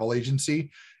a travel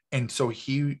agency. And so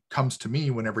he comes to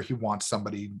me whenever he wants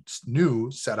somebody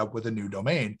new set up with a new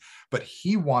domain, but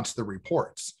he wants the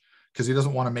reports because he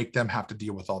doesn't want to make them have to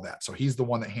deal with all that. So he's the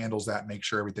one that handles that, make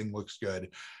sure everything looks good.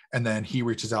 And then he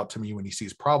reaches out to me when he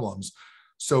sees problems.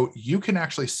 So you can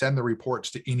actually send the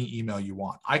reports to any email you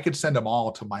want. I could send them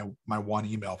all to my one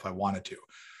email if I wanted to.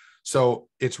 So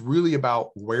it's really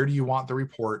about where do you want the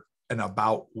report and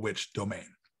about which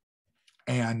domain.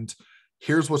 And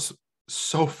here's what's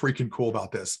so freaking cool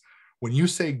about this. When you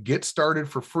say get started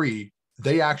for free,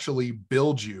 they actually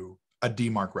build you a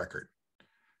DMARC record.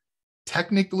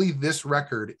 Technically, this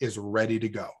record is ready to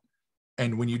go.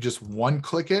 And when you just one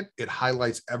click it, it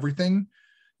highlights everything.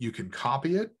 You can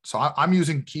copy it. So I'm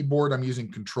using keyboard. I'm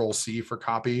using Control C for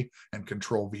copy and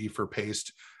Control V for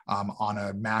paste. On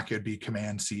a Mac, it'd be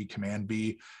Command C, Command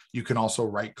B. You can also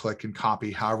right click and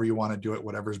copy however you want to do it,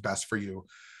 whatever's best for you.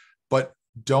 But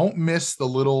don't miss the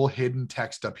little hidden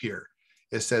text up here.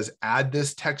 It says add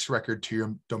this text record to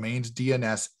your domain's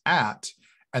DNS at,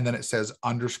 and then it says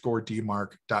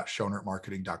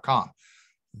 _dmark.schonertmarketing.com.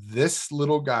 This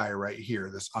little guy right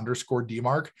here, this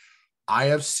 _dmark, I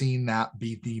have seen that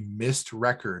be the missed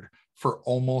record for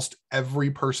almost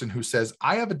every person who says,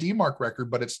 I have a DMARC record,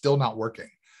 but it's still not working.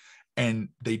 And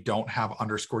they don't have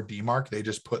 _dmark. They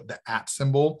just put the @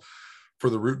 symbol for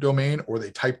the root domain, or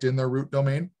they typed in their root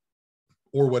domain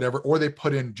or whatever, or they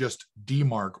put in just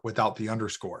DMARC without the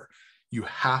underscore. You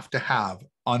have to have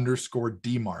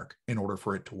 _dmark in order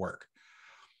for it to work.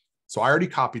 So I already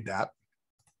copied that.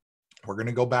 We're going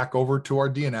to go back over to our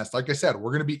DNS. Like I said,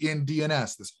 we're going to be in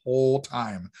DNS this whole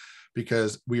time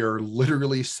because we are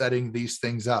literally setting these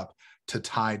things up to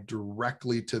tie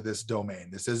directly to this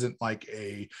domain. This isn't like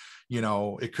a,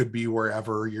 it could be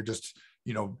wherever you're just,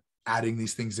 adding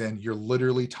these things in. You're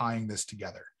literally tying this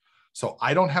together. So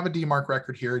I don't have a DMARC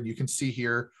record here. And you can see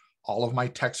here, all of my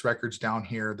text records down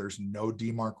here. There's no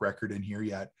DMARC record in here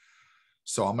yet.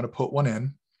 So I'm going to put one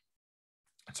in.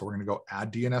 So we're going to go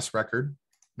add DNS record.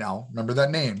 Now, remember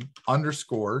that name,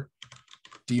 _dmarc,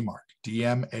 DMARC.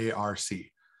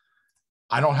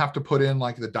 I don't have to put in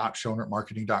like the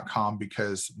 .schonertmarketing.com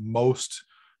because most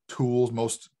tools,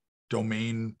 most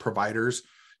domain providers,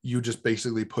 you just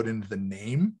basically put in the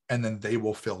name and then they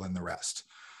will fill in the rest.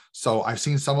 So I've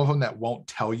seen some of them that won't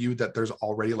tell you that there's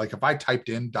already, like if I typed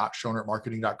in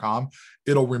 .schonertmarketing.com,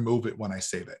 it'll remove it when I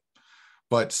save it.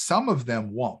 But some of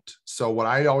them won't. So what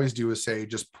I always do is say,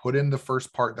 just put in the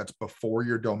first part that's before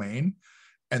your domain,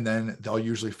 and then they'll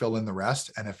usually fill in the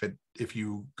rest. And if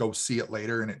you go see it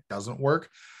later and it doesn't work,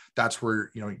 that's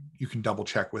where, you can double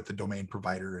check with the domain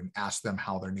provider and ask them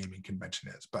how their naming convention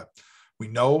is. But we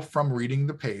know from reading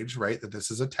the page, right, that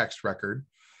this is a text record.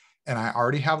 And I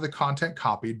already have the content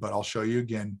copied, but I'll show you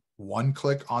again. One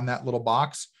click on that little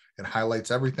box, it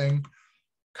highlights everything,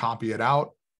 copy it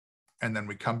out. And then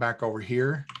we come back over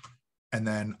here and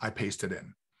then I paste it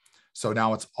in. So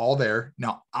now it's all there.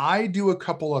 Now I do a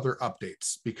couple other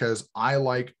updates because I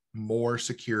like more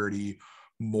security,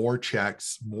 more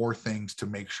checks, more things to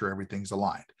make sure everything's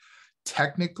aligned.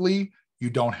 Technically, you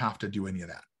don't have to do any of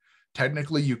that.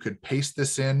 Technically, you could paste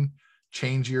this in,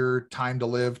 change your time to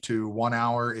live to 1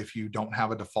 hour if you don't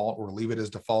have a default, or leave it as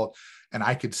default. And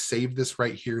I could save this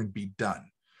right here and be done.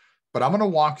 But I'm going to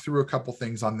walk through a couple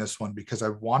things on this one because I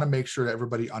want to make sure that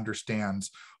everybody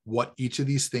understands what each of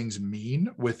these things mean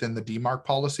within the DMARC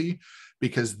policy,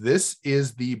 because this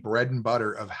is the bread and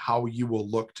butter of how you will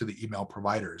look to the email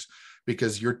providers,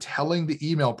 because you're telling the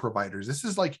email providers, this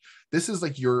is like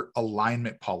your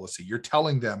alignment policy. You're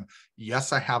telling them,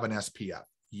 yes, I have an SPF.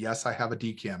 Yes, I have a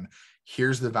DKIM.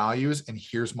 Here's the values, and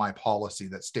here's my policy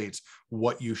that states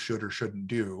what you should or shouldn't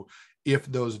do if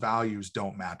those values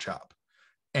don't match up.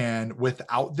 And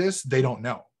without this, they don't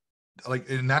know.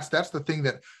 And that's the thing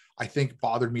that I think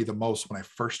bothered me the most when I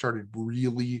first started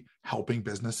really helping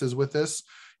businesses with this,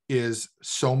 is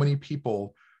so many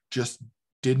people just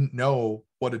didn't know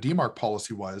what a DMARC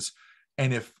policy was.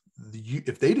 And if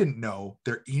they didn't know,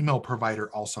 their email provider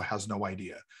also has no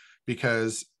idea,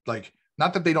 because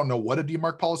not that they don't know what a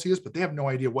DMARC policy is, but they have no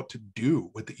idea what to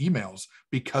do with the emails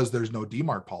because there's no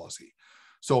DMARC policy.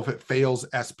 So if it fails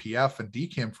SPF and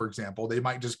DKIM, for example, they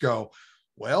might just go,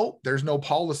 well, there's no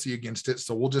policy against it,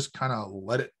 so we'll just kind of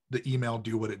let the email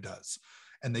do what it does.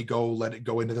 And they let it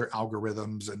go into their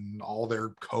algorithms and all their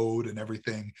code and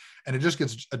everything. And it just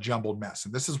gets a jumbled mess.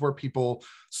 And this is where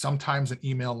sometimes an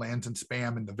email lands in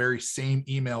spam, and the very same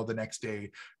email the next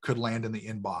day could land in the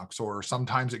inbox, or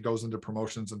sometimes it goes into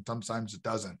promotions and sometimes it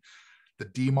doesn't. The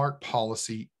DMARC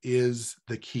policy is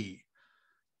the key.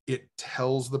 It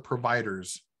tells the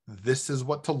providers, this is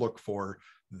what to look for,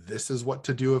 this is what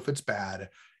to do if it's bad,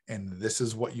 and this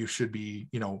is what you should be,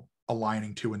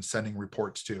 aligning to and sending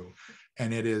reports to.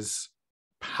 And it is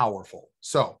powerful.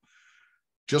 So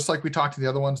just like we talked to the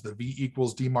other ones, the V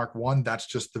equals DMARC 1, that's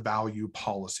just the value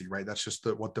policy, right? That's just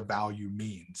what the value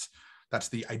means. That's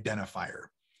the identifier.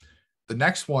 The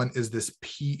next one is this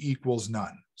P equals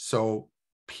none. So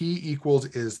P equals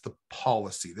is the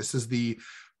policy. This is the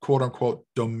quote unquote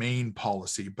domain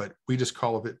policy, but we just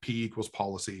call it P equals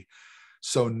policy.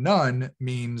 So none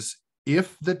means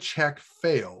if the check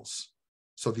fails,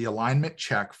 so the alignment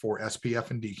check for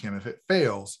SPF and DKIM, if it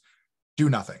fails, do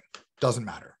nothing. Doesn't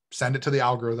matter. Send it to the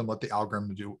algorithm, let the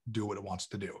algorithm do what it wants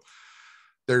to do.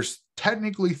 There's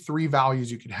technically 3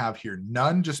 values you can have here.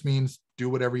 None just means do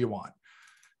whatever you want.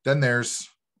 Then there's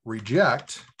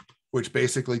reject, which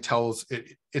basically tells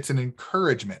it's an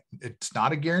encouragement. It's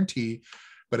not a guarantee,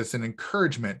 but it's an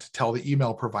encouragement to tell the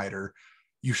email provider,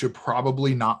 you should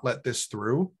probably not let this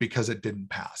through because it didn't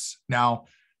pass. Now,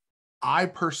 I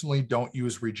personally don't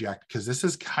use reject because this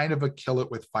is kind of a kill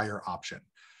it with fire option.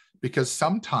 Because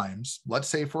sometimes, let's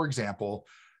say, for example,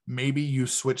 maybe you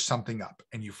switch something up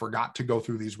and you forgot to go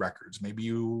through these records. Maybe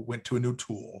you went to a new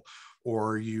tool,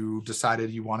 or you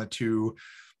decided you wanted to,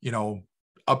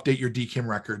 update your DKIM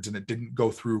records and it didn't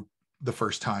go through the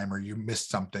first time, or you missed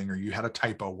something, or you had a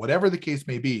typo, whatever the case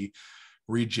may be.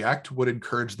 Reject would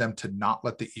encourage them to not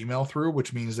let the email through,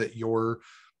 which means that your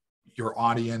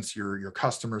audience, your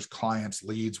customers, clients,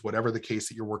 leads, whatever the case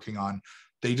that you're working on,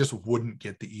 they just wouldn't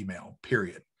get the email,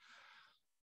 period.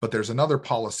 But there's another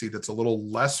policy that's a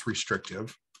little less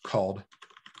restrictive called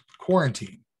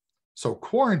quarantine. So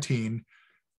quarantine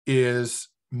is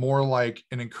more like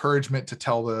an encouragement to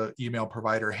tell the email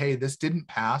provider, hey, this didn't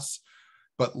pass,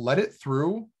 but let it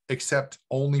through, except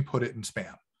only put it in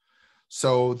spam.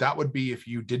 So that would be if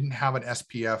you didn't have an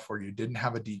SPF or you didn't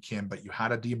have a DKIM, but you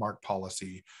had a DMARC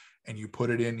policy and you put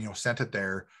it in, sent it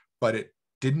there, but it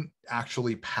didn't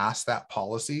actually pass that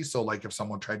policy. So like if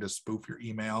someone tried to spoof your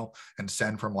email and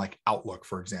send from like Outlook,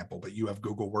 for example, but you have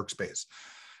Google Workspace,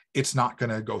 it's not going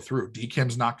to go through.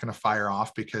 DKIM's not going to fire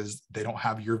off because they don't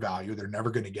have your value. They're never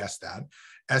going to guess that.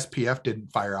 SPF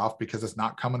didn't fire off because it's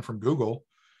not coming from Google.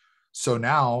 So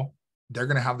now they're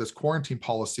going to have this quarantine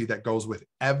policy that goes with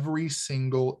every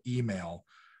single email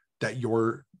that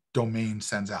your domain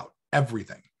sends out.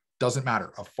 Everything. Doesn't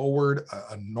matter. A forward,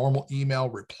 a normal email,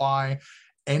 reply,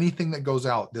 anything that goes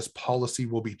out, this policy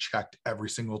will be checked every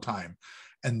single time.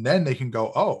 And then they can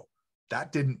go, oh,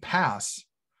 that didn't pass.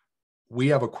 We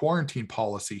have a quarantine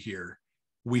policy here.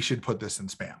 We should put this in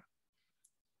spam.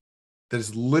 That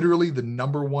is literally the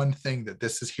number one thing that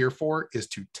this is here for, is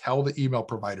to tell the email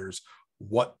providers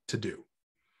what to do.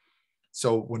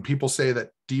 So when people say that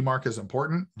DMARC is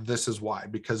important, this is why,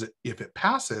 because if it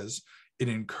passes, it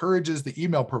encourages the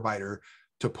email provider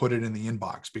to put it in the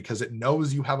inbox because it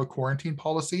knows you have a quarantine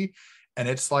policy. And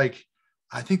it's like,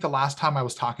 I think the last time I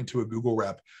was talking to a Google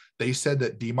rep, they said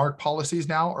that DMARC policies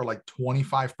now are like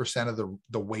 25% of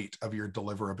the weight of your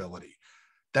deliverability.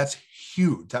 That's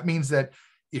huge. That means that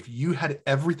if you had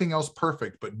everything else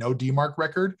perfect, but no DMARC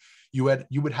record, you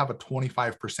would have a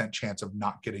 25% chance of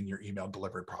not getting your email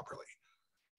delivered properly.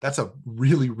 That's a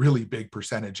really, really big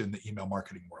percentage in the email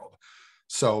marketing world.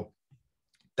 So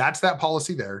that's that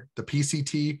policy there. The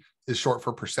PCT is short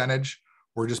for percentage.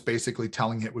 We're just basically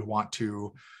telling it we want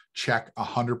to check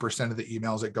 100% of the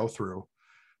emails that go through.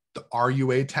 The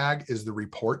RUA tag is the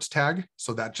reports tag.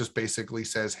 So that just basically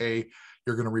says, hey,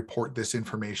 you're going to report this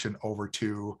information over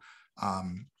to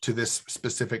this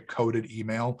specific coded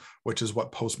email, which is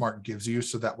what Postmark gives you.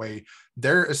 So that way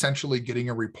they're essentially getting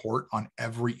a report on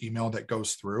every email that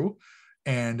goes through.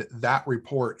 And that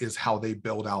report is how they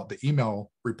build out the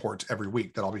email reports every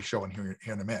week that I'll be showing here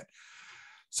in a minute.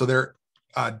 So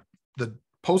the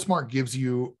Postmark gives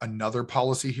you another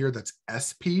policy here that's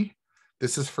SP.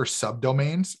 This is for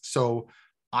subdomains. So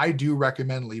I do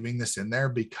recommend leaving this in there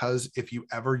because if you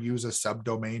ever use a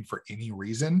subdomain for any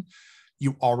reason,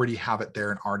 you already have it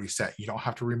there and already set. You don't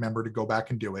have to remember to go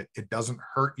back and do it. It doesn't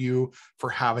hurt you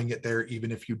for having it there,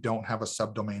 even if you don't have a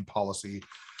subdomain policy.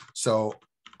 So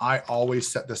I always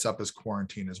set this up as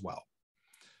quarantine as well.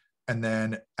 And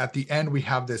then at the end, we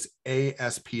have this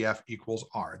ASPF equals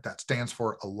R. That stands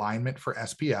for alignment for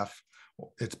SPF.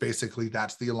 It's basically,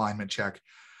 that's the alignment check.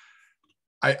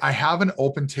 I have an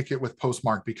open ticket with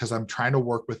Postmark because I'm trying to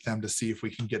work with them to see if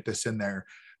we can get this in there.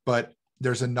 But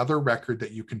there's another record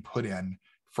that you can put in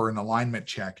for an alignment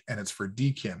check, and it's for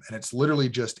DKIM. And it's literally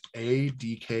just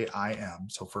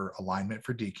ADKIM. So for alignment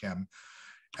for DKIM.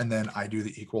 And then I do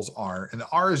the equals R. And the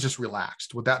R is just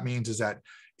relaxed. What that means is that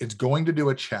it's going to do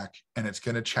a check, and it's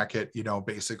going to check it,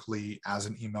 basically as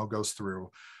an email goes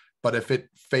through. But if it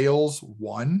fails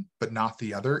one, but not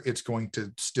the other, it's going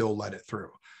to still let it through.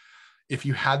 If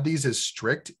you had these as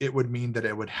strict, it would mean that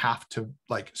it would have to,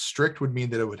 strict would mean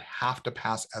that it would have to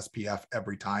pass SPF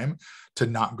every time to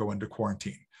not go into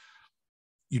quarantine.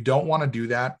 You don't want to do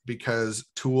that because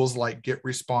tools like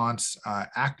GetResponse,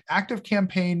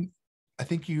 ActiveCampaign, I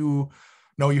think you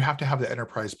have to have the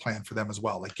enterprise plan for them as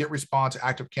well. Like GetResponse,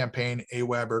 ActiveCampaign,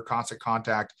 Aweber, Constant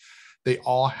Contact, they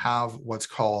all have what's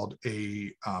called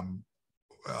a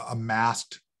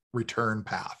masked return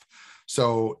path.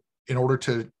 So in order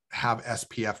to have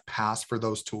SPF pass for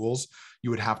those tools, you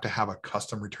would have to have a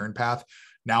custom return path.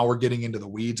 Now we're getting into the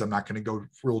weeds. I'm not going to go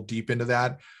real deep into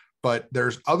that, But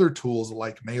there's other tools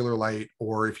like MailerLite,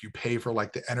 or if you pay for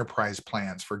like the enterprise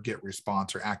plans for Get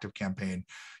Response or Active Campaign,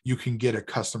 you can get a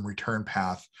custom return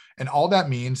path. And all that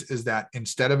means is that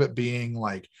instead of it being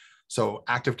like, so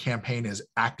Active Campaign is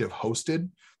active hosted,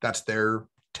 that's their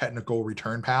technical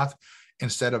return path.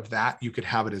 Instead of that, you could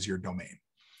have it as your domain.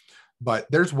 But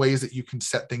there's ways that you can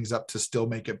set things up to still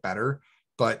make it better.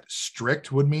 But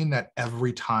strict would mean that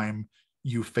every time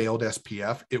you failed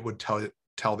SPF, it would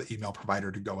tell the email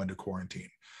provider to go into quarantine.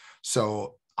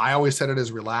 So I always set it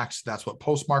as relaxed. That's what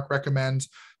Postmark recommends.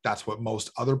 That's what most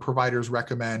other providers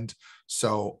recommend.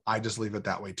 So I just leave it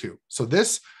that way too. So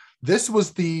this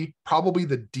was probably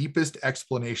the deepest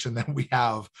explanation that we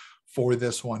have for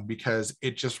this one, because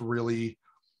it just really,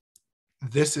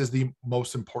 this is the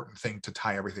most important thing to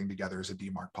tie everything together as a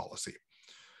DMARC policy.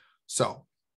 So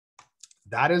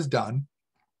that is done.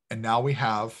 And now we've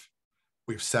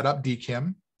set up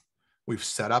DKIM, we've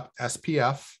set up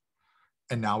SPF,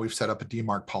 and now we've set up a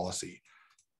DMARC policy.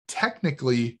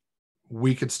 Technically,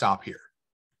 we could stop here,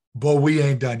 but we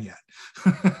ain't done yet.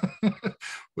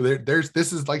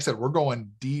 This is, like I said, we're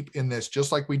going deep in this,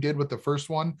 just like we did with the first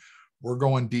one. We're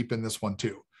going deep in this one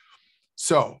too.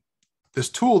 So this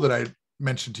tool that I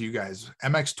mentioned to you guys,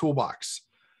 MX Toolbox,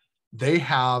 they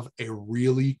have a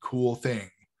really cool thing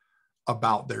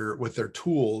about with their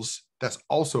tools that's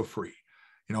also free.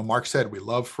 You know, Mark said we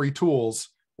love free tools.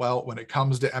 Well, when it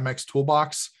comes to MX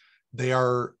Toolbox, they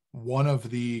are one of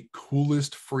the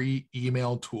coolest free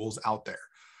email tools out there.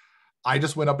 I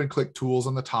just went up and clicked tools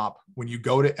on the top. When you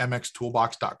go to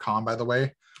mxtoolbox.com, by the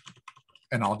way,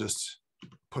 and I'll just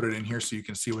put it in here so you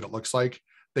can see what it looks like.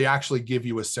 They actually give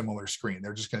you a similar screen.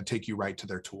 They're just going to take you right to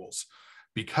their tools,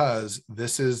 because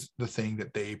this is the thing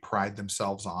that they pride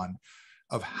themselves on,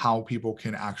 of how people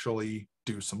can actually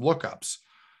do some lookups.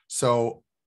 So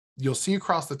you'll see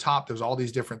across the top, there's all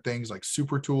these different things like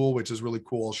Super Tool, which is really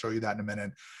cool. I'll show you that in a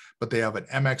minute. But they have an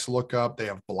MX lookup. They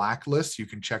have blacklists. You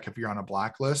can check if you're on a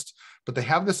blacklist. But they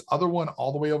have this other one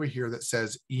all the way over here that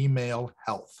says email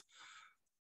health.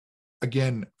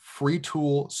 Again, free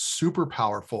tool, super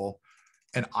powerful.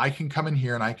 And I can come in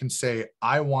here and I can say,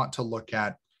 I want to look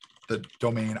at the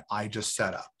domain I just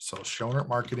set up. So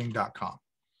schonertmarketing.com.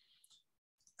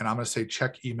 And I'm going to say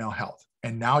check email health.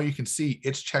 And now you can see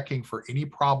it's checking for any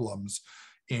problems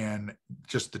in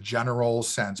just the general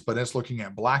sense, but it's looking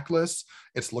at blacklists,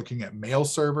 it's looking at mail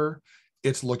server,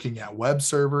 it's looking at web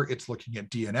server, it's looking at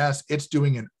DNS, it's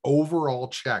doing an overall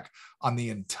check on the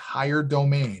entire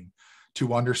domain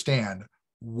to understand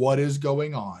what is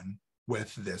going on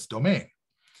with this domain.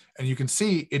 And you can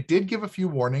see it did give a few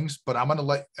warnings, but I'm going to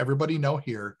let everybody know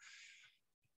here,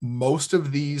 most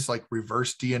of these, like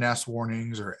reverse DNS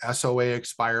warnings or SOA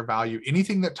expire value,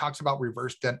 anything that talks about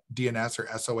reverse DNS or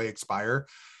SOA expire,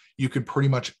 you could pretty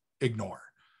much ignore.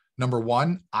 Number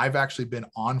one, I've actually been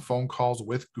on phone calls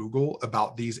with Google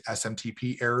about these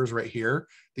SMTP errors right here.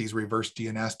 These reverse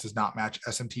DNS does not match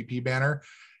SMTP banner.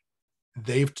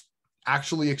 They've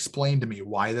actually explained to me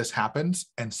why this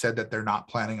happens and said that they're not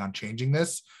planning on changing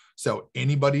this. So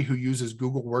anybody who uses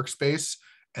Google Workspace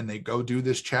and they go do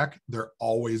this check, they're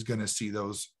always going to see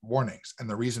those warnings. And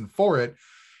the reason for it,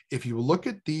 if you look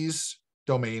at these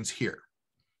domains here,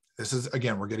 this is,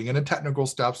 again, we're getting into technical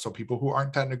stuff. So people who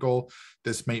aren't technical,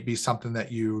 this may be something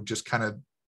that you just kind of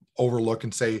overlook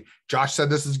and say, Josh said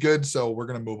this is good, so we're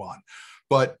going to move on.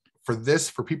 But for this,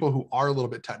 for people who are a little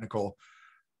bit technical,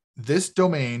 this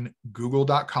domain,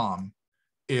 google.com,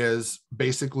 is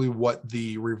basically what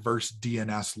the reverse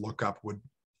DNS lookup would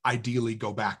ideally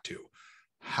go back to.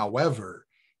 However,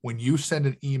 when you send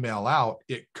an email out,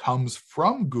 it comes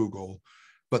from Google,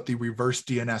 but the reverse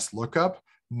DNS lookup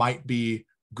might be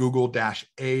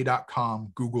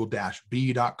google-a.com,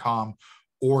 google-b.com,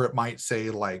 or it might say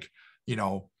like, you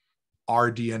know,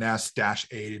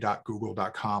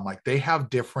 rdns-a.google.com. Like they have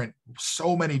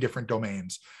so many different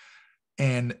domains,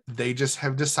 and they just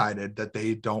have decided that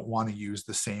they don't want to use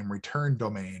the same return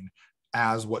domain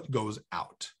as what goes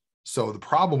out. So the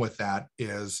problem with that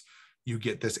is you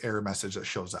get this error message that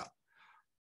shows up.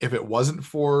 If it wasn't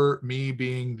for me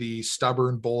being the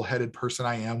stubborn, bullheaded person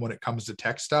I am when it comes to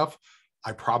tech stuff,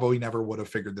 I probably never would have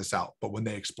figured this out. But when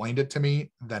they explained it to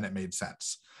me, then it made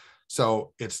sense.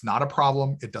 So it's not a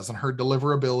problem. It doesn't hurt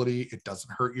deliverability. It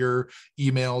doesn't hurt your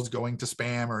emails going to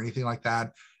spam or anything like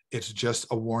that. It's just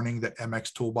a warning that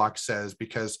MX Toolbox says,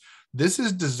 because this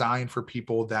is designed for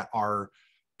people that are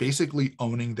basically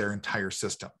owning their entire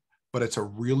system. But it's a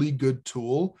really good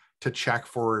tool to check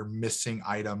for missing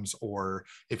items, or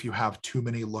if you have too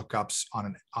many lookups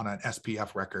on an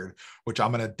SPF record, which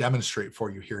I'm going to demonstrate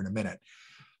for you here in a minute.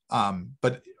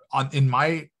 But in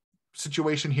my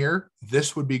situation here,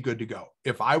 this would be good to go.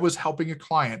 If I was helping a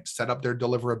client set up their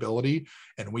deliverability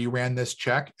and we ran this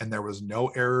check and there was no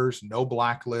errors, no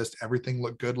blacklist, everything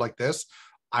looked good like this,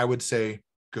 I would say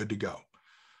good to go.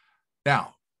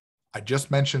 Now, I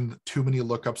just mentioned too many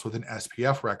lookups with an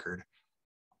SPF record.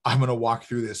 I'm going to walk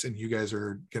through this and you guys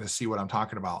are going to see what I'm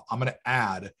talking about. I'm going to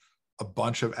add a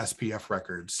bunch of SPF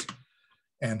records.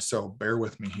 And so bear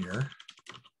with me here.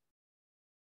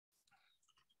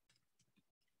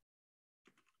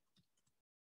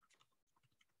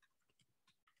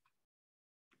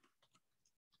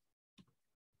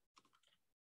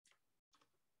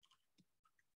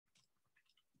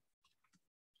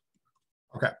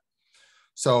 Okay.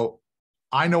 So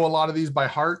I know a lot of these by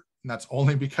heart, and that's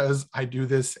only because I do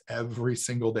this every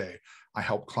single day. I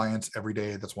help clients every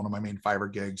day. That's one of my main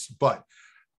Fiverr gigs, but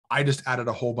I just added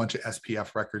a whole bunch of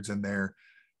SPF records in there.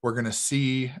 We're going to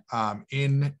see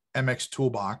in MX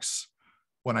Toolbox,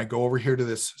 when I go over here to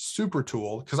this super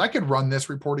tool, because I could run this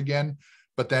report again,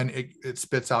 but then it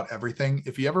spits out everything.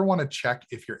 If you ever want to check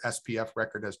if your SPF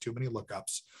record has too many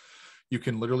lookups, you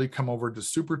can literally come over to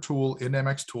super tool in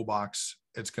MX Toolbox.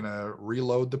 It's going to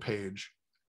reload the page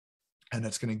and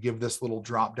it's going to give this little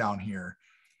drop down here.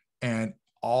 And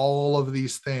all of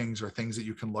these things are things that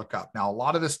you can look up. Now, a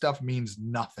lot of this stuff means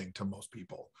nothing to most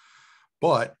people,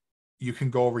 but you can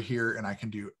go over here and I can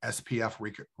do SPF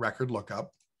record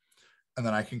lookup. And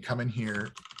then I can come in here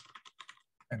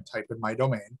and type in my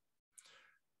domain.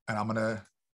 And I'm going to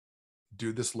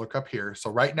do this lookup here. So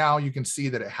right now you can see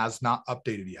that it has not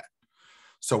updated yet.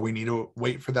 So we need to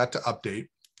wait for that to update.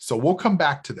 So we'll come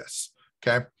back to this.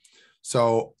 Okay.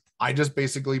 So I just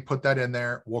basically put that in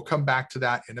there. We'll come back to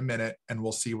that in a minute and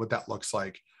we'll see what that looks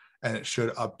like. And it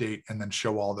should update and then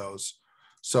show all those.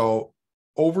 So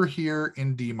over here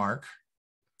in DMARC,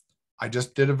 I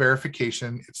just did a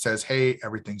verification. It says, hey,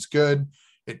 everything's good.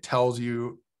 It tells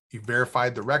you you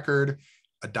verified the record.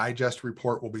 A digest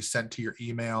report will be sent to your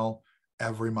email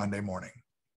every Monday morning.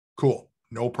 Cool.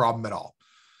 No problem at all.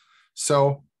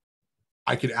 So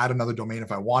I could add another domain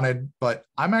if I wanted, but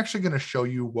I'm actually going to show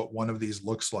you what one of these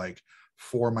looks like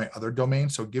for my other domain.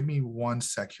 So give me one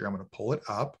sec here. I'm going to pull it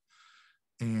up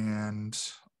and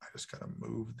I just got to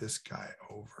move this guy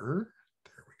over.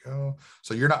 There we go.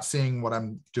 So you're not seeing what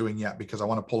I'm doing yet because I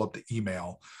want to pull up the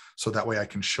email so that way I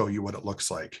can show you what it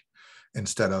looks like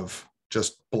instead of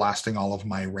just blasting all of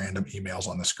my random emails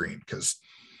on the screen because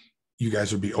you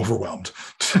guys would be overwhelmed.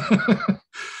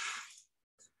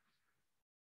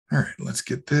 All right, let's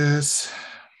get this.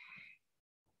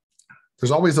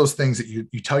 There's always those things that you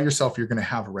tell yourself you're going to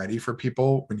have ready for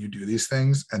people when you do these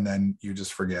things, and then you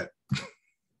just forget.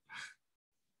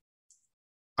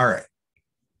 All right,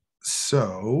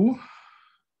 so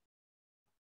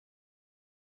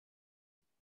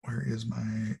where is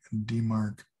my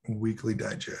DMARC weekly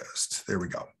digest? There we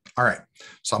go. All right,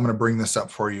 so I'm going to bring this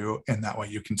up for you, and that way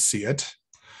you can see it.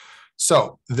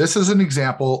 So this is an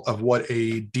example of what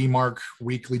a DMARC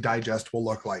weekly digest will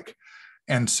look like.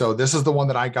 And so this is the one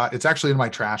that I got. It's actually in my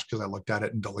trash because I looked at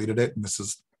it and deleted it. And this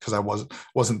is because I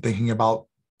wasn't thinking about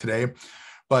today,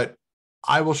 but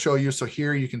I will show you. So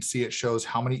here you can see it shows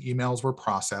how many emails were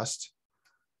processed,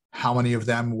 how many of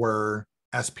them were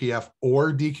SPF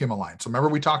or DKIM aligned. So remember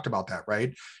we talked about that,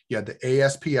 right? You had the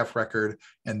ASPF record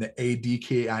and the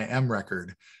ADKIM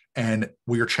record. And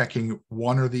we are checking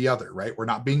one or the other, right? We're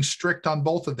not being strict on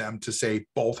both of them to say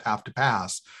both have to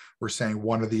pass. We're saying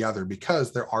one or the other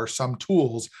because there are some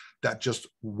tools that just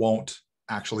won't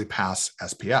actually pass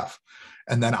SPF.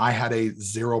 And then I had a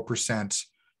 0%,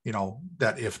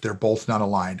 that if they're both not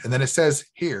aligned. And then it says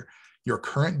here, your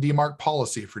current DMARC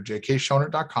policy for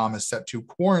jkschonert.com is set to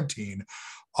quarantine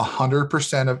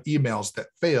 100% of emails that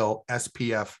fail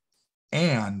SPF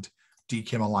and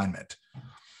DKIM alignment.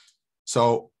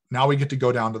 So now we get to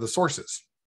go down to the sources.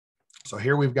 So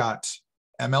here we've got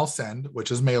ML Send, which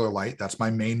is MailerLite. That's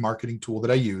my main marketing tool that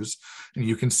I use. And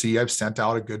you can see I've sent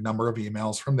out a good number of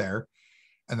emails from there.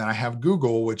 And then I have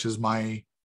Google, which is my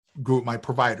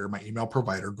provider, my email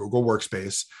provider, Google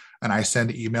Workspace. And I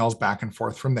send emails back and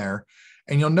forth from there.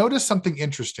 And you'll notice something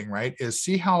interesting, right? Is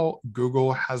see how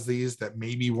Google has these that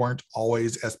maybe weren't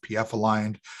always SPF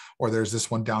aligned, or there's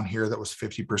this one down here that was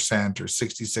 50% or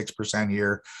 66%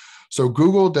 here. So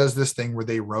Google does this thing where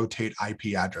they rotate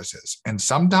IP addresses. And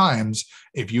sometimes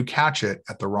if you catch it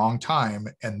at the wrong time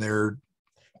and their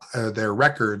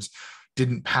records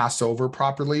didn't pass over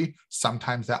properly,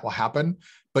 sometimes that will happen.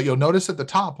 But you'll notice at the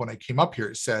top when I came up here,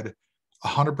 it said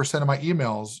 100% of my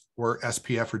emails were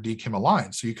SPF or DKIM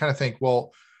aligned. So you kind of think,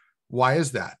 well, why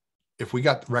is that? If we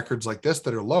got records like this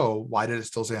that are low, why did it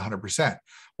still say 100%?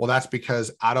 Well, that's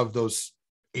because out of those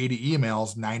 80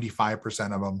 emails,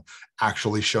 95% of them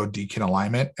actually showed DKIM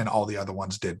alignment, and all the other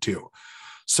ones did too.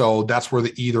 So that's where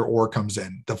the either or comes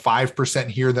in. The 5%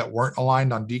 here that weren't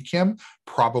aligned on DKIM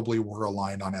probably were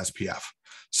aligned on SPF.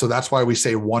 So that's why we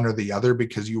say one or the other,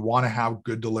 because you want to have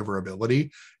good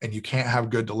deliverability, and you can't have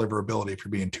good deliverability if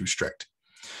you're being too strict.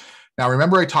 Now,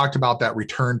 remember I talked about that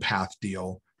return path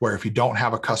deal, where if you don't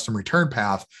have a custom return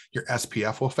path, your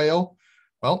SPF will fail.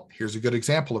 Well, here's a good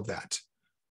example of that.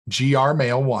 GR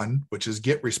mail 1, which is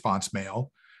get response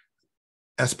mail,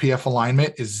 SPF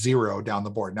alignment is 0 down the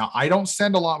board. Now, I don't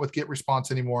send a lot with get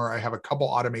response anymore. I have a couple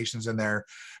automations in there,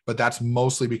 but that's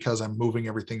mostly because I'm moving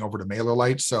everything over to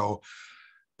MailerLite. So,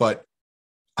 but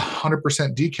 100%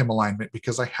 DKIM alignment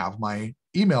because I have my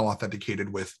email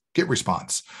authenticated with get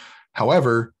response.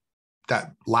 However,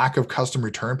 that lack of custom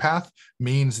return path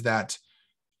means that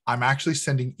I'm actually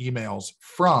sending emails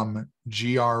from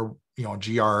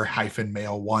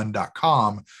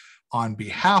gr-mail1.com on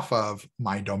behalf of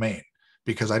my domain,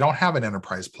 because I don't have an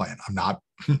enterprise plan. I'm not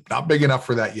big enough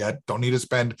for that yet. Don't need to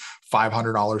spend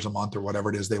 $500 a month or whatever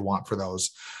it is they want for those.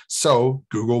 So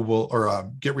Google will,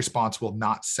 or Get Response will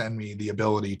not send me the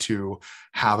ability to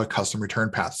have a custom return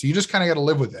path. So you just kind of got to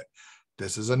live with it.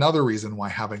 This is another reason why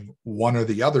having one or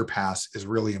the other pass is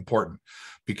really important,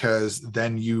 because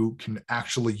then you can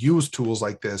actually use tools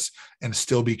like this and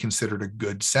still be considered a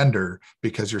good sender,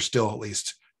 because you're still at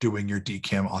least doing your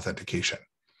DKIM authentication.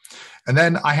 And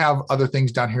then I have other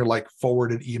things down here like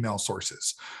forwarded email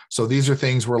sources. So these are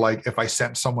things where, like, if I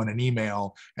sent someone an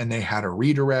email and they had a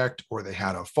redirect or they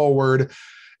had a forward,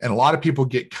 and a lot of people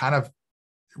get kind of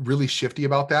really shifty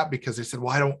about that, because they said,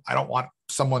 well, I don't want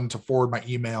someone to forward my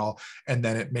email and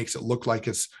then it makes it look like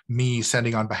it's me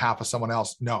sending on behalf of someone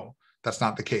else. No, that's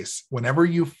not the case. Whenever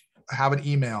you have an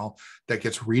email that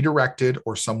gets redirected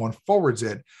or someone forwards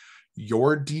it,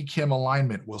 your DKIM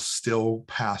alignment will still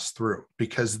pass through,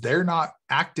 because they're not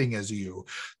acting as you.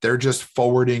 They're just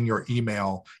forwarding your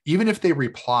email. Even if they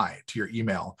reply to your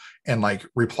email and like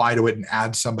reply to it and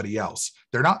add somebody else,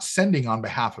 they're not sending on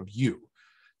behalf of you.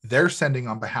 They're sending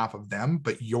on behalf of them,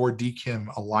 but your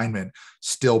DKIM alignment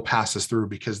still passes through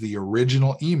because the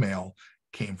original email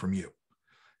came from you.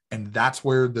 And that's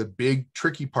where the big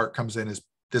tricky part comes in. Is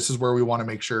this is where we want to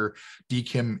make sure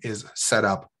DKIM is set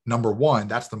up. Number one,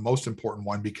 that's the most important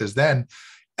one, because then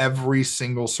every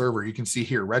single server, you can see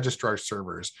here, registrar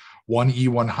servers,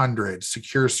 1E100,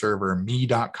 secure server,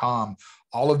 me.com,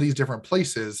 all of these different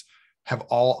places have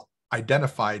all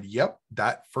identified, yep,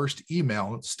 that first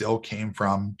email still came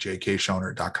from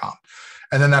jkschonert.com.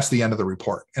 And then that's the end of the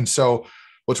report. And so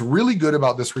what's really good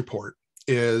about this report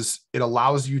is it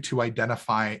allows you to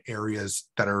identify areas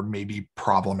that are maybe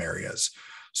problem areas.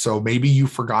 So maybe you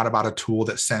forgot about a tool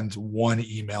that sends one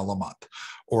email a month,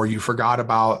 or you forgot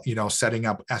about, setting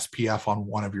up SPF on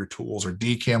one of your tools or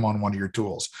DKIM on one of your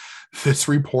tools. This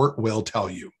report will tell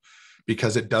you,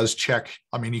 because it does check.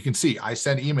 I mean, you can see I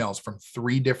send emails from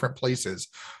 3 different places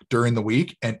during the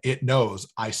week, and it knows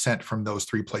I sent from those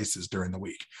 3 places during the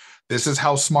week. This is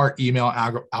how smart email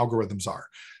algorithms are.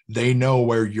 They know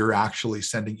where you're actually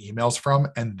sending emails from,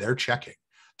 and they're checking.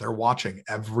 They're watching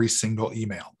every single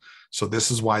email. So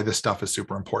this is why this stuff is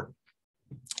super important.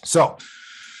 So I'm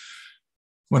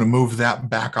going to move that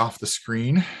back off the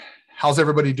screen. How's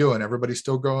everybody doing? Everybody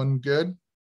still going good?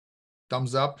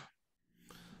 Thumbs up.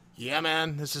 Yeah,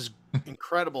 man, this is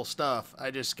incredible stuff.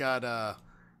 I just got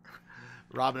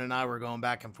Robin and I were going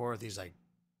back and forth. He's like,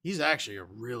 he's actually a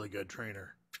really good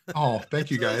trainer. Oh, thank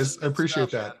you guys. I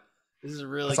appreciate that. Man. This is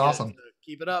really That's good. awesome.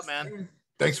 Keep it up, man.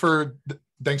 Thanks for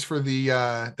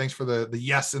the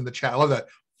yes in the chat. I love that.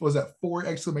 What was that, 4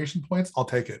 exclamation points? I'll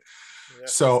take it. Yeah.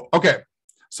 So, okay.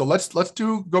 So let's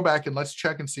go back and let's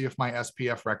check and see if my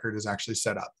SPF record is actually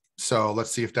set up. So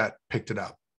let's see if that picked it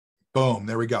up. Boom.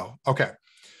 There we go. Okay.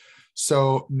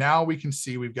 So now we can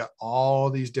see we've got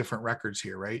all these different records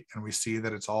here, right? And we see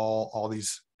that it's all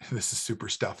these, this is super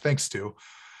stuff. Thanks, Stu.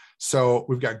 So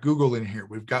we've got Google in here.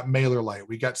 We've got MailerLite.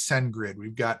 We got SendGrid.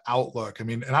 We've got Outlook. I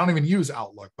mean, and I don't even use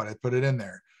Outlook, but I put it in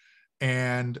there.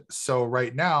 And so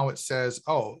right now it says,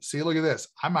 oh, see, look at this.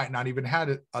 I might not even had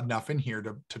it enough in here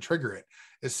to trigger it.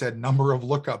 It said number of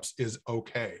lookups is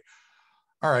okay.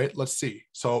 All right, let's see.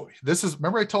 So this is,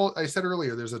 remember I said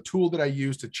earlier, there's a tool that I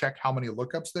use to check how many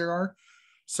lookups there are.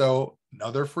 So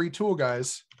another free tool,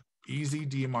 guys,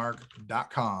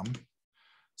 easydmark.com.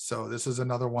 So this is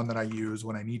another one that I use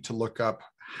when I need to look up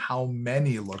how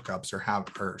many lookups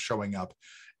are showing up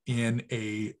in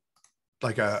an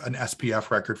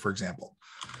SPF record, for example.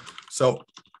 So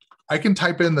I can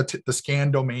type in the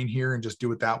scan domain here and just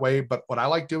do it that way. But what I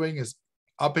like doing is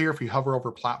up here, if you hover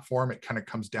over platform, it kind of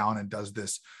comes down and does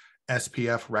this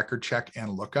SPF record check and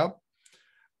lookup,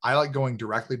 I like going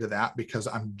directly to that because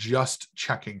I'm just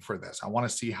checking for this. I want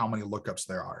to see how many lookups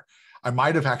there are. I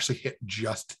might have actually hit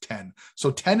just 10.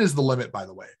 So 10 is the limit, by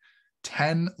the way.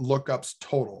 10 lookups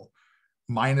total,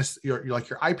 minus your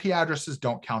IP addresses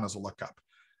don't count as a lookup.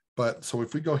 But so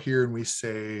if we go here and we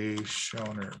say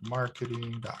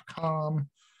schonertmarketing.com,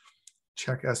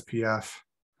 check SPF.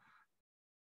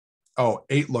 Oh,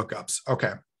 8 lookups.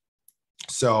 Okay.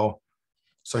 So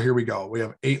here we go. We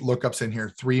have 8 lookups in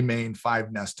here, 3 main,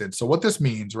 5 nested. So what this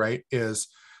means, right, is,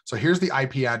 so here's the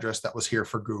IP address that was here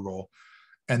for Google.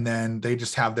 And then they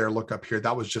just have their lookup here.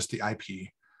 That was just the IP.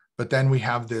 But then we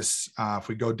have this, if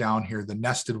we go down here, the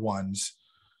nested ones.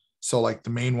 So like the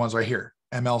main ones right here,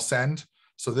 ML send.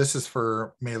 So this is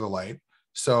for MailerLite.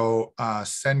 So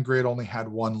SendGrid only had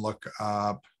 1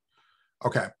 lookup.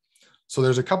 Okay. So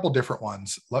there's a couple different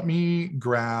ones. Let me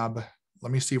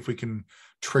see if we can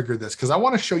trigger this, because I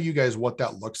want to show you guys what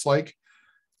that looks like.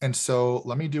 And so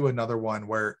let me do another one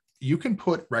where you can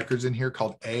put records in here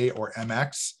called A or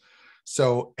MX.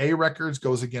 So A records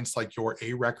goes against like your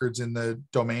A records in the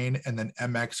domain, and then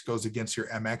MX goes against your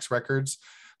MX records.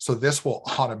 So this will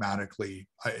automatically,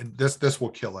 this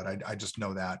will kill it. I just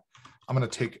know that. I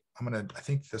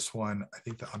think this one, I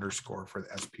think the underscore for the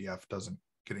SPF doesn't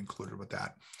get included with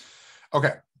that.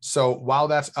 Okay, so while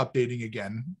that's updating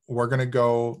again, we're going to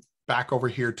go back over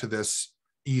here to this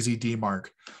Easy DMark,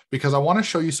 because I want to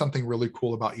show you something really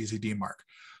cool about Easy DMark.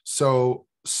 So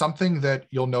something that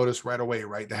you'll notice right away,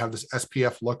 right? They have this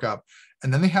SPF lookup,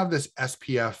 and then they have this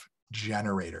SPF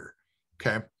generator.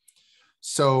 Okay,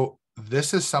 so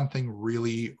this is something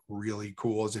really, really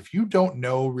cool. Is if you don't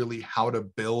know really how to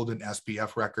build an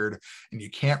SPF record and you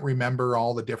can't remember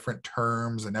all the different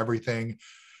terms and everything,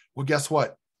 well, guess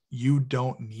what? You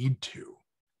don't need to.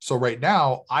 So right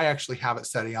now, I actually have it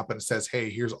setting up and it says, hey,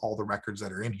 here's all the records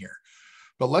that are in here.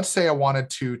 But let's say I wanted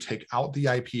to take out the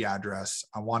IP address.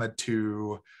 I wanted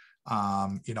to,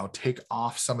 take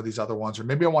off some of these other ones, or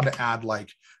maybe I want to add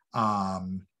like,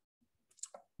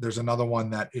 there's another one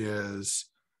that is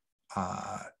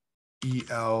EL,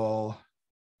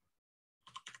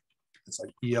 it's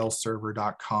like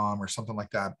elserver.com or something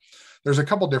like that. There's a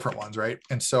couple different ones, right?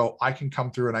 And so I can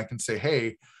come through and I can say,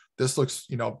 hey, this looks,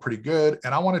 pretty good.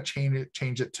 And I want to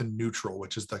change it to neutral,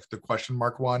 which is the question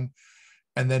mark one.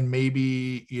 And then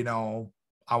maybe,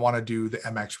 I want to do the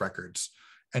MX records,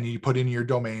 and you put in your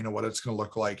domain and what it's going to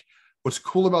look like. What's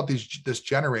cool about this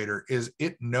generator is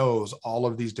it knows all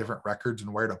of these different records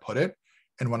and where to put it.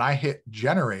 And when I hit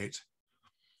generate,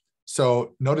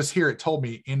 so notice here, it told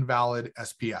me invalid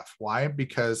SPF. Why?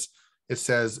 Because it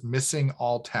says missing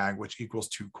all tag, which equals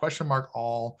to question mark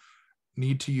all,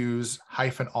 need to use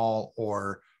hyphen all,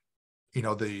 or,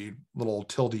 the little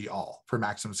tilde all for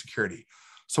maximum security.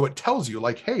 So it tells you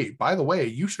like, hey, by the way,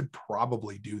 you should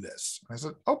probably do this. I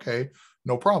said, okay,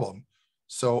 no problem.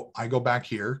 So I go back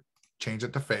here, change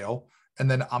it to fail.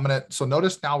 And then so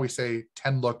notice now we say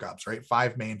 10 lookups, right?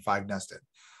 5 main, 5 nested.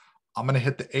 I'm going to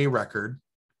hit the A record,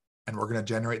 and we're going to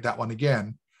generate that one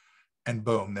again. And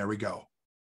boom, there we go.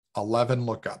 11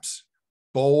 lookups.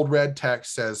 Bold red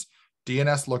text says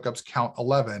DNS lookups count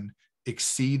 11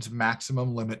 exceeds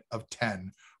maximum limit of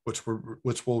 10, which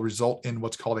will result in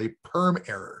what's called a perm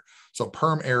error. So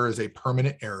perm error is a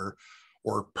permanent error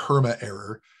or perma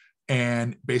error,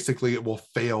 and basically it will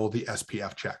fail the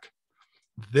SPF check.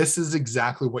 This is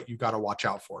exactly what you got to watch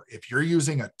out for. If you're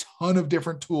using a ton of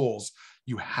different tools,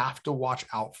 you have to watch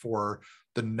out for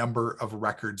the number of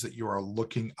records that you are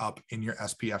looking up in your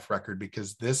SPF record,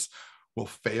 because this will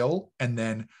fail. And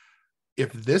then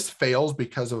if this fails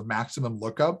because of maximum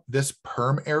lookup, this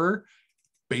perm error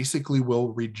basically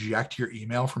will reject your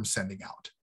email from sending out.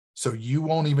 So you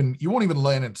won't even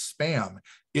land in spam.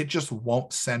 It just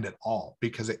won't send at all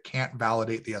because it can't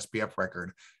validate the SPF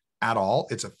record at all.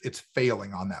 It's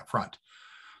failing on that front.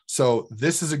 So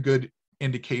this is a good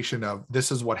indication of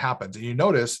this is what happens. And you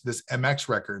notice this MX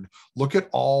record, look at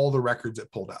all the records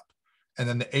it pulled up. And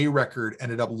then the A record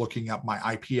ended up looking up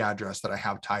my IP address that I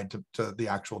have tied to the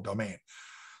actual domain.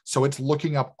 So it's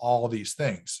looking up all these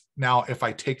things. Now, if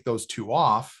I take those 2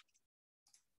 off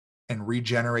and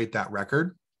regenerate that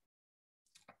record,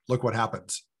 look what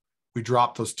happens. We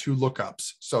drop those 2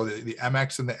 lookups. So the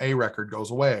MX and the A record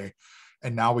goes away.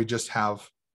 And now we just have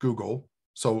Google.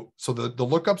 So the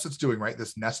lookups it's doing, right?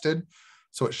 This nested.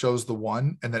 So it shows the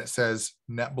 1, and then it says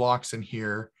net blocks in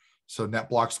here. So net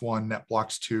blocks 1, net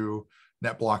blocks 2,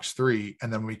 net blocks 3.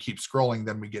 And then we keep scrolling.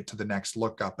 Then we get to the next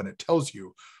lookup, and it tells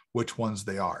you which ones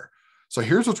they are. So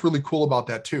here's what's really cool about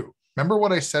that too. Remember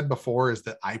what I said before is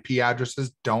that IP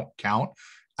addresses don't count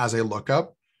as a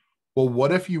lookup. Well,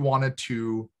 what if you wanted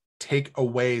to take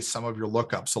away some of your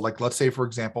lookups. So like, let's say, for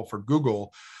example, for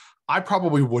Google, I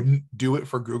probably wouldn't do it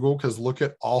for Google because look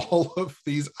at all of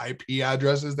these IP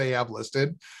addresses they have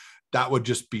listed. That would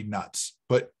just be nuts.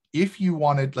 But if you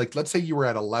wanted, like, let's say you were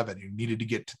at 11, you needed to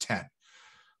get to 10.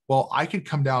 Well, I could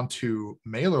come down to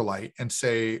MailerLite and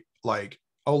say, like,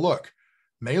 oh, look,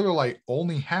 MailerLite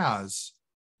only has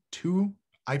 2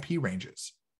 IP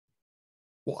ranges.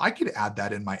 Well, I could add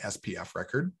that in my SPF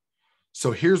record.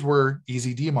 So here's where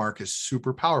EasyDMark is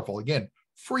super powerful. Again,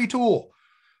 free tool.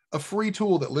 A free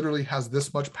tool that literally has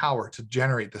this much power to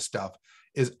generate this stuff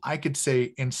is I could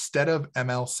say, instead of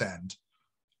ML send,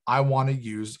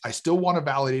 I still want to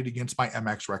validate against my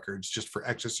MX records just for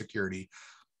extra security.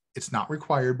 It's not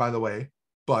required, by the way,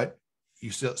 but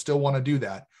you still want to do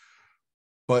that.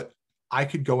 But I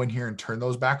could go in here and turn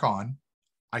those back on.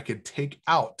 I could take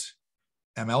out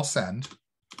ML send,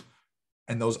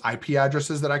 and those IP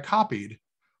addresses that I copied,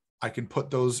 I can put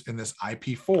those in this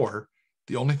IP4.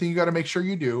 The only thing you got to make sure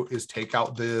you do is take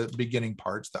out the beginning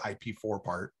parts, the IP4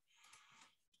 part.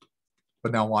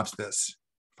 But now watch this.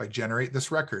 If I generate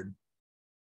this record,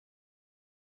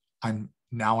 I'm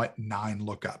now at 9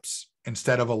 lookups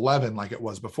instead of 11 like it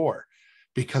was before,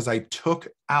 because I took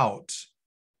out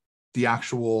the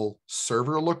actual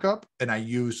server lookup and I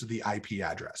used the IP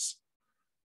address.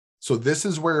 So this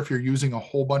is where, if you're using a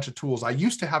whole bunch of tools, I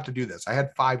used to have to do this. I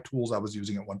had 5 tools I was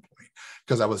using at one point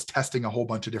because I was testing a whole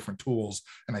bunch of different tools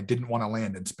and I didn't want to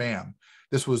land in spam.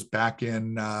 This was back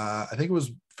in, I think it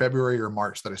was February or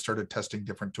March that I started testing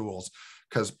different tools,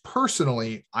 because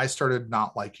personally, I started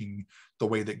not liking the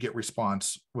way that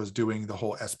GetResponse was doing the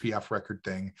whole SPF record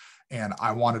thing. And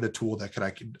I wanted a tool that I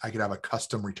could have a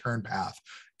custom return path,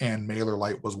 and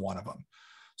MailerLite was one of them.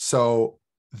 So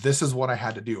this is what I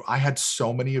had to do. I had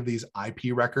so many of these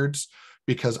IP records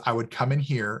because I would come in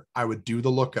here, I would do the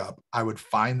lookup, I would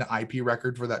find the IP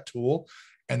record for that tool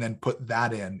and then put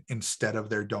that in instead of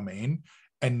their domain.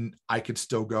 And I could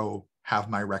still go have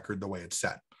my record the way it's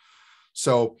set.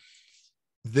 So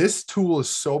this tool is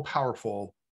so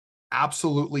powerful.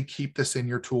 Absolutely keep this in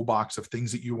your toolbox of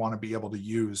things that you want to be able to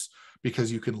use,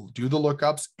 because you can do the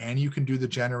lookups and you can do the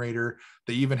generator.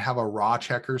 They even have a raw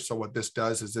checker. So what this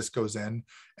does is this goes in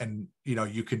and,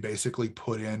 you can basically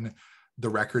put in the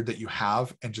record that you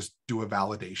have and just do a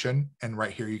validation. And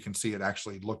right here, you can see it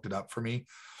actually looked it up for me.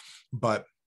 But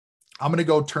I'm going to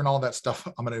go turn all that stuff.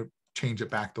 I'm going to change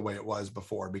it back the way it was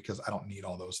before because I don't need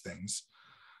all those things.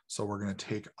 So we're going to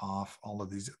take off all of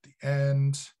these at the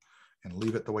end and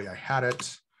leave it the way I had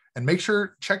it. And make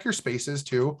sure, check your spaces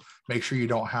too. Make sure you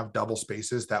don't have double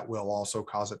spaces. That will also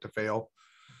cause it to fail.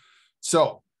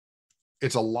 So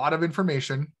it's a lot of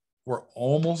information. We're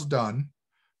almost done,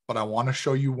 but I want to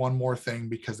show you one more thing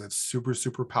because it's super,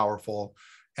 super powerful.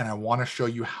 And I want to show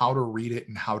you how to read it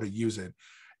and how to use it.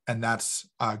 And that's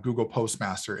Google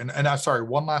Postmaster. And I'm sorry,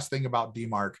 one last thing about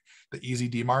DMARC, the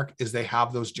EasyDMARC, is they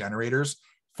have those generators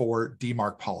for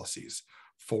DMARC policies,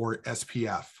 for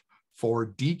SPF, for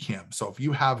DKIM. So if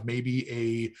you have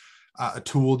maybe a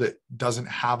tool that doesn't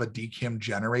have a DKIM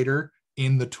generator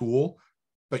in the tool,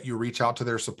 but you reach out to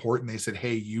their support and they said,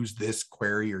 hey, use this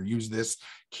query or use this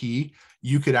key,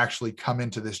 you could actually come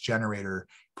into this generator,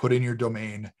 put in your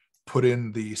domain, put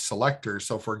in the selector.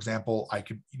 So for example,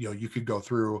 you could go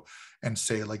through and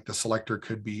say, like, the selector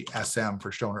could be SM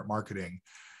for Schonert marketing,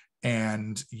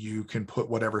 and you can put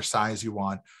whatever size you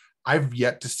want. I've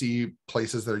yet to see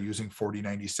places that are using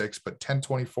 4096, but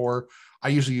 1024, I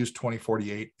usually use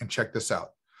 2048. And check this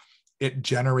out. It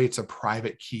generates a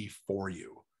private key for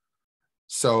you.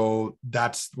 So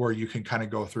that's where you can kind of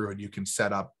go through and you can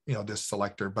set up, this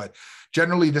selector. But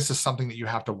generally, this is something that you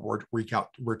have to reach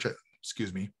out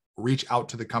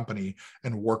to the company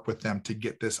and work with them to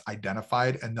get this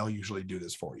identified, and they'll usually do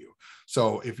this for you.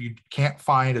 So if you can't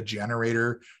find a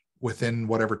generator within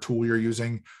whatever tool you're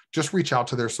using, just reach out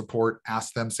to their support,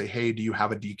 ask them, say, hey, do you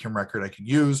have a DKIM record I can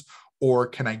use? Or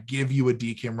can I give you a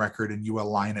DKIM record and you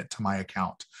align it to my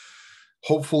account?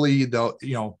 Hopefully they'll,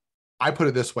 I put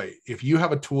it this way. If you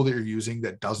have a tool that you're using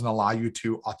that doesn't allow you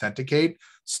to authenticate,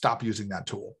 stop using that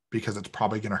tool, because it's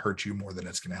probably going to hurt you more than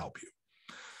it's going to help you.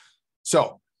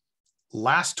 So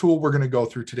last tool we're going to go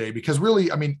through today, because really,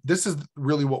 this is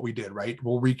really what we did, right?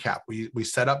 We'll recap. We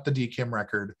set up the DKIM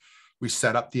record. We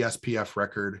set up the SPF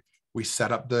record. We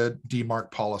set up the DMARC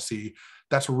policy.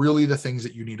 That's really the things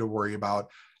that you need to worry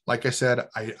about. Like I said,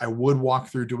 I would walk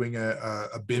through doing a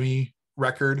BIMI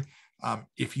record.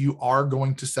 If you are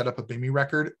going to set up a BIMI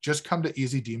record, just come to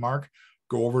EasyDMARC,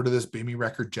 go over to this BIMI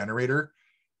record generator.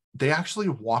 They actually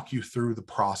walk you through the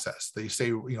process. They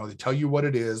say, they tell you what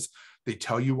it is. They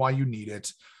tell you why you need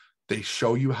it. They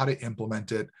show you how to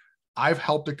implement it. I've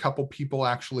helped a couple people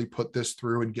actually put this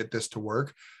through and get this to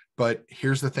work. But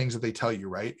here's the things that they tell you,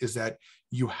 right? Is that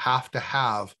you have to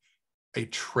have a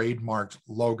trademarked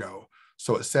logo.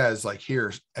 So it says like,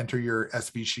 here's enter your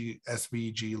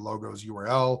SVG logos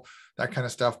URL, that kind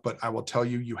of stuff. But I will tell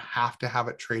you, you have to have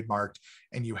it trademarked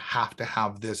and you have to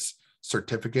have this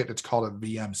certificate. It's called a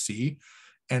VMC.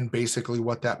 And basically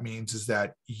what that means is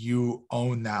that you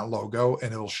own that logo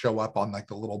and it'll show up on like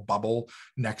the little bubble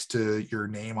next to your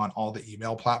name on all the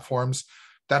email platforms.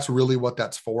 That's really what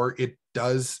that's for. It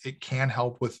can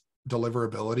help with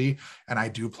deliverability. And I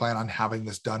do plan on having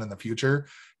this done in the future.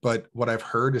 But what I've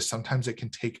heard is sometimes it can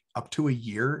take up to a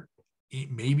year,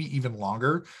 maybe even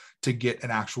longer, to get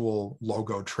an actual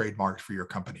logo trademarked for your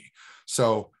company.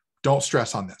 So don't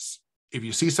stress on this. If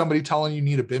you see somebody telling you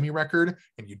need a BIMI record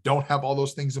and you don't have all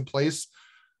those things in place,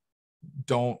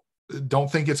 don't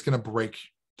think it's going to break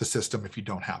the system if you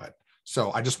don't have it.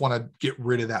 So I just want to get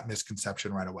rid of that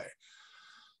misconception right away.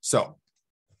 So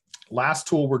last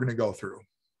tool we're going to go through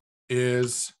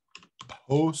is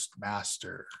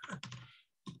Postmaster.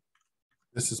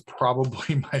 This is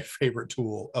probably my favorite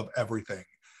tool of everything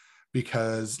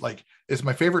because like it's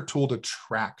my favorite tool to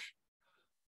track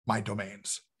my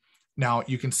domains. Now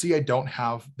you can see I don't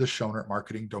have the Schonert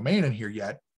marketing domain in here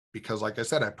yet because like I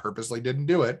said, I purposely didn't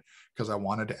do it because I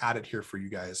wanted to add it here for you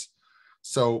guys.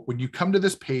 So when you come to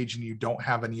this page and you don't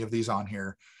have any of these on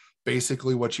here,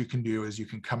 basically what you can do is you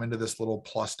can come into this little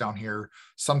plus down here.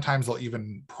 Sometimes they'll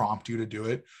even prompt you to do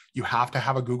it. You have to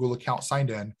have a Google account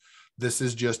signed in. This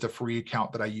is just a free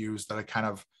account that I use that I kind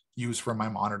of use for my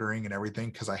monitoring and everything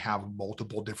because I have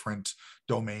multiple different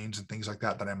domains and things like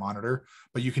that I monitor.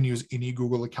 But you can use any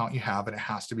Google account you have and it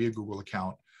has to be a Google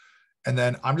account. And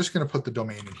then I'm just going to put the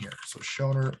domain in here. So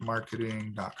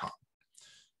schonertmarketing.com.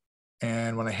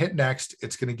 And when I hit next,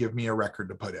 it's going to give me a record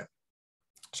to put in.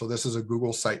 So this is a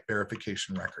Google site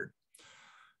verification record.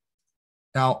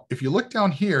 Now, if you look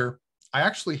down here, I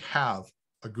actually have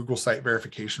a Google site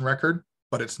verification record,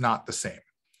 but it's not the same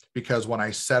because when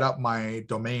I set up my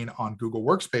domain on Google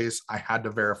Workspace, I had to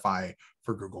verify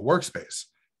for Google Workspace.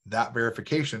 That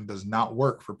verification does not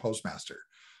work for Postmaster.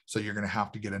 So you're going to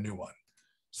have to get a new one.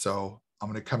 So I'm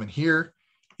going to come in here.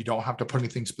 You don't have to put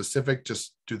anything specific,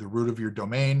 just do the root of your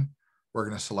domain. We're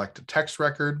going to select a text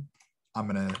record. I'm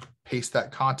going to paste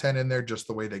that content in there just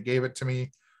the way they gave it to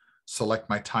me. Select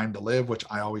my time to live, which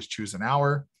I always choose an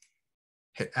hour.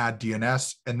 Hit add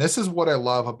DNS. And this is what I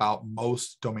love about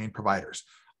most domain providers.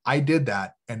 I did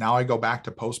that. And now I go back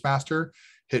to Postmaster,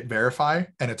 hit verify,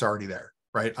 and it's already there,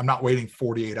 right? I'm not waiting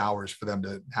 48 hours for them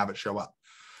to have it show up.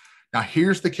 Now,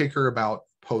 here's the kicker about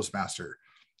Postmaster.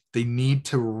 They need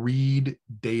to read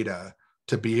data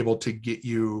to be able to get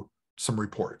you some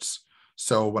reports.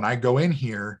 So when I go in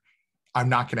here, I'm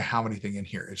not going to have anything in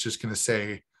here. It's just going to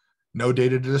say, no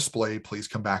data to display, please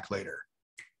come back later.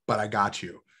 But I got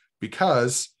you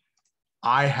because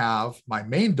I have my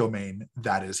main domain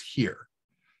that is here.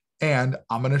 And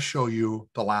I'm going to show you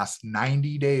the last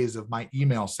 90 days of my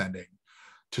email sending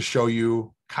to show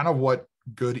you kind of what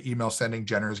good email sending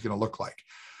generator is going to look like.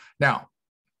 Now,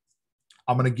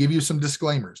 I'm going to give you some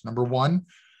disclaimers. Number one,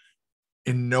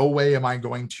 in no way am I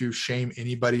going to shame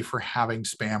anybody for having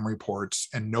spam reports,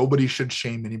 and nobody should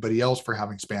shame anybody else for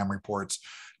having spam reports.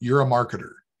 You're a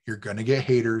marketer. You're going to get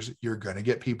haters. You're going to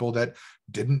get people that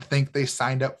didn't think they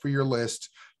signed up for your list.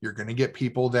 You're going to get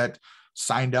people that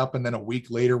signed up and then a week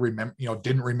later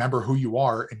didn't remember who you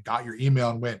are and got your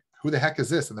email and went, who the heck is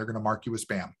this? And they're going to mark you as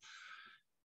spam.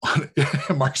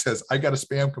 Mark says, I got a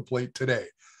spam complaint today.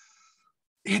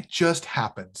 It just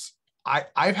happens.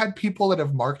 I've had people that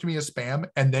have marked me as spam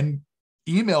and then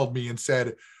emailed me and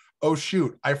said, oh,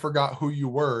 shoot, I forgot who you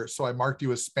were. So I marked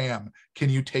you as spam. Can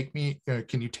you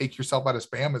take yourself out of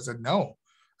spam? I said, no,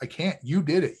 I can't. You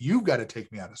did it. You've got to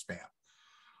take me out of spam.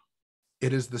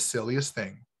 It is the silliest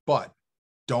thing, but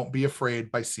don't be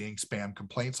afraid by seeing spam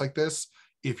complaints like this.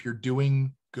 If you're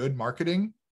doing good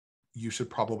marketing, you should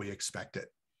probably expect it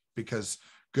because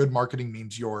good marketing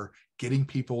means you're getting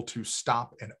people to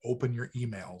stop and open your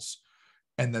emails.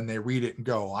 And then they read it and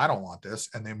go, I don't want this.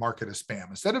 And they mark it as spam.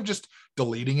 Instead of just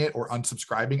deleting it or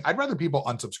unsubscribing, I'd rather people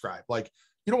unsubscribe. Like,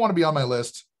 you don't want to be on my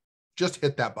list, just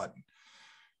hit that button.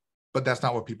 But that's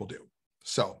not what people do.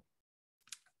 So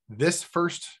this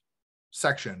first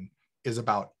section is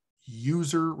about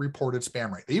user reported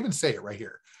spam rate. They even say it right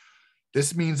here.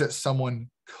 This means that someone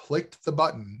clicked the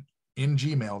button in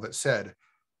Gmail that said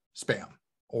spam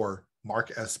or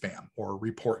mark as spam or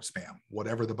report spam,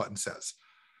 whatever the button says.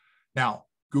 Now,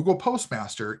 Google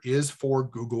Postmaster is for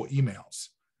Google emails.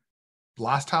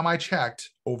 Last time I checked,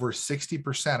 over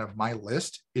 60% of my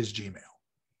list is Gmail.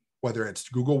 whether it's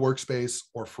Google Workspace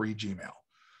or free Gmail.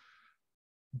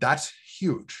 That's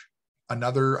huge.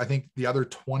 I think the other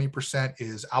 20%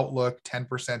 is Outlook,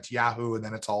 10% Yahoo, and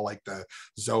then it's all like the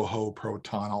Zoho,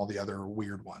 Proton, all the other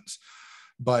weird ones.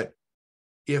 But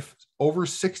if over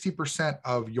 60%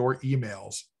 of your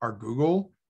emails are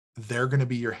Google, they're going to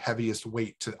be your heaviest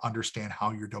weight to understand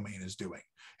how your domain is doing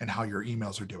and how your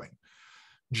emails are doing.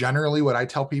 Generally, what I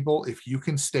tell people, if you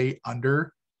can stay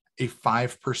under a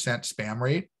 5% spam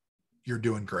rate, you're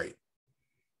doing great.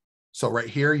 So right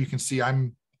here, you can see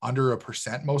I'm under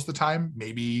 1% most of the time,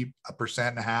 maybe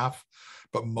 1.5%,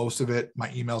 but most of it, my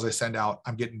emails I send out,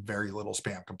 I'm getting very little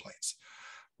spam complaints.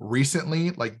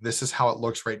 Recently, like this is how it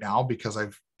looks right now because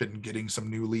I've been getting some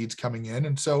new leads coming in.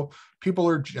 And so people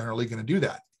are generally going to do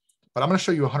that. But I'm going to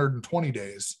show you 120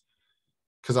 days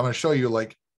because I'm going to show you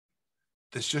like,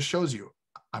 this just shows you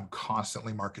I'm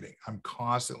constantly marketing. I'm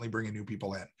constantly bringing new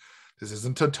people in. This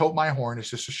isn't to tote my horn. It's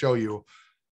just to show you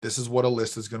this is what a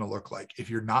list is going to look like. If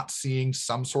you're not seeing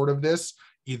some sort of this,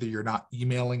 either you're not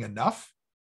emailing enough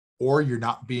or you're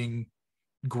not being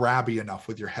grabby enough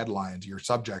with your headlines, your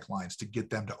subject lines to get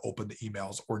them to open the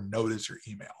emails or notice your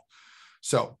email.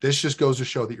 So this just goes to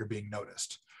show that you're being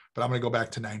noticed. But I'm going to go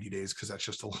back to 90 days because that's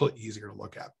just a little easier to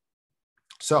look at.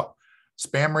 So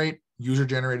spam rate,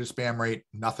 user-generated spam rate,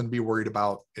 nothing to be worried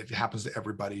about. It happens to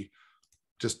everybody.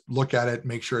 Just look at it,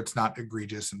 make sure it's not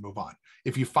egregious and move on.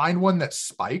 If you find one that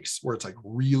spikes where it's like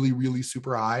really, really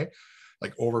super high,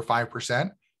 like over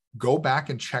 5%, go back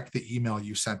and check the email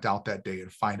you sent out that day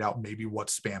and find out maybe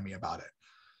what's spammy about it.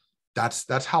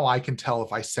 That's how I can tell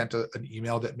if I sent an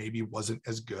email that maybe wasn't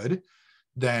as good,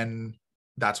 then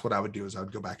that's what I would do is I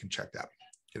would go back and check that.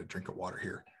 Get a drink of water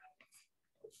here.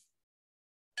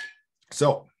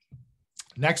 So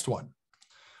next one,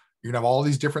 you're gonna have all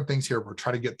these different things here. We'll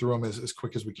try to get through them as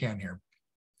quick as we can here.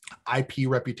 IP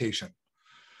reputation.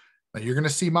 Now you're gonna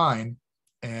see mine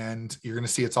and you're gonna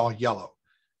see it's all yellow.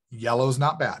 Yellow's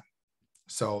not bad.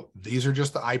 So these are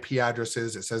just the IP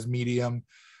addresses. It says medium.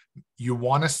 You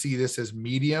wanna see this as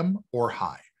medium or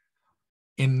high.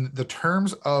 In the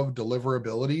terms of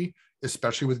deliverability,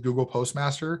 especially with Google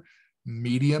Postmaster,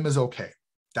 medium is okay.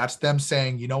 That's them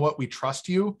saying, you know what, we trust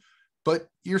you, but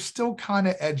you're still kind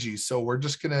of edgy. So we're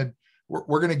just going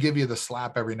to give you the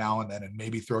slap every now and then and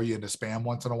maybe throw you into spam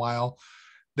once in a while.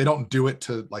 They don't do it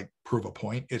to like prove a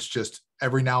point. It's just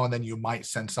every now and then you might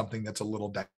send something that's a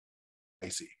little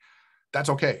dicey. That's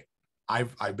okay.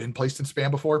 I've been placed in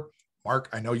spam before. Mark,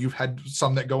 I know you've had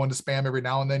some that go into spam every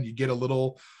now and then. You get a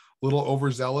little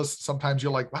overzealous. Sometimes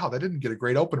you're like, wow, that didn't get a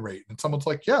great open rate. And someone's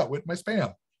like, yeah, with my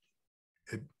spam.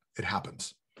 It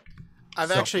happens.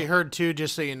 I've actually heard too,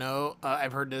 just so you know,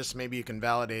 I've heard this, maybe you can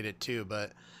validate it too,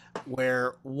 but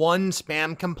where one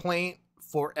spam complaint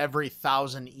for every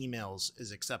 1,000 emails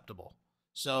is acceptable.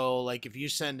 So like if you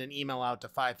send an email out to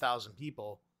 5,000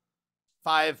 people,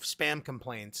 5 spam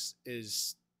complaints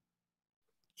is,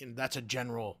 you know, that's a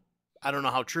general, I don't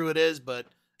know how true it is, but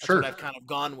that's what I've kind of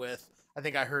gone with. I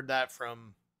think I heard that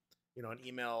from, you know, an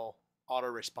email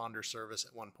autoresponder service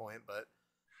at one point, but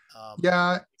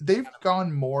yeah, they've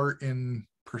gone more in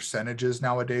percentages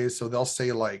nowadays. So they'll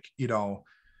say like, you know,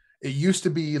 it used to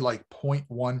be like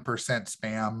 0.1%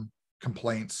 spam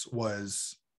complaints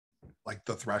was like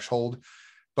the threshold,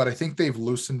 but I think they've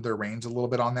loosened their reins a little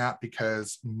bit on that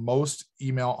because most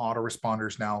email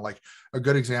autoresponders now, like a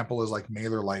good example is like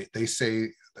MailerLite.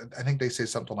 I think they say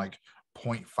something like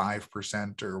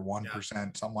 0.5% or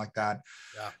 1%, something like that.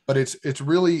 Yeah. But it's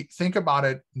really, think about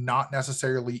it, not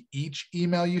necessarily each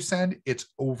email you send, it's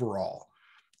overall.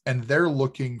 And they're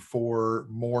looking for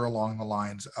more along the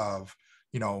lines of,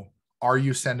 you know, are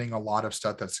you sending a lot of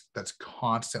stuff that's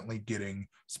constantly getting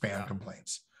spam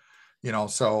complaints? You know,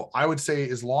 so I would say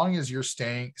as long as you're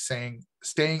staying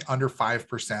under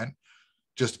 5%,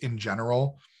 just in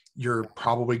general, you're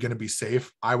probably going to be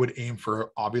safe. I would aim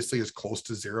for obviously as close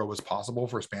to 0 as possible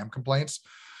for spam complaints.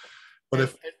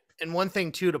 But and one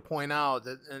thing too to point out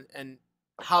that and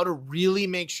how to really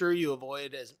make sure you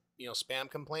avoid, as you know, spam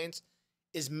complaints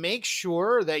is make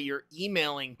sure that you're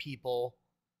emailing people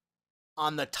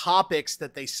on the topics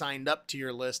that they signed up to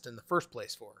your list in the first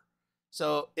place for.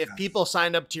 So if people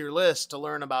signed up to your list to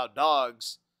learn about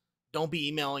dogs, don't be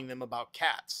emailing them about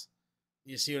cats.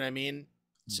 You see what I mean?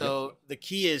 So the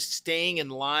key is staying in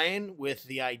line with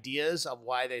the ideas of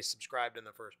why they subscribed in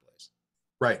the first place.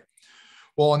 Right.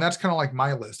 Well, and that's kind of like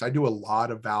my list. I do a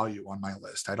lot of value on my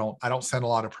list. I don't send a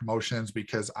lot of promotions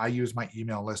because I use my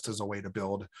email list as a way to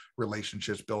build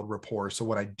relationships, build rapport. So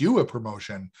when I do a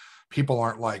promotion, people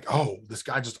aren't like, oh, this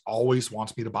guy just always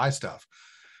wants me to buy stuff.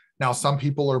 Now, some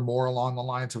people are more along the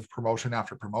lines of promotion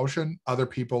after promotion. Other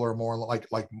people are more like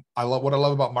I love what I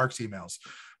love about Mark's emails.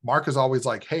 Mark is always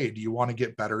like, hey, do you want to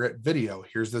get better at video?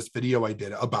 Here's this video I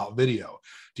did about video.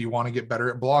 Do you want to get better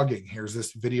at blogging? Here's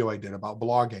this video I did about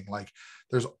blogging. Like,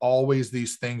 there's always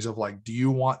these things of like, do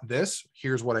you want this?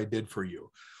 Here's what I did for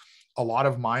you. A lot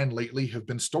of mine lately have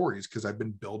been stories because I've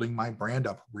been building my brand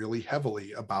up really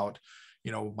heavily about,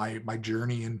 you know, my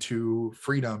journey into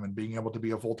freedom and being able to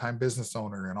be a full-time business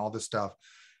owner and all this stuff.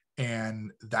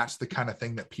 And that's the kind of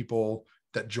thing that people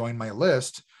that join my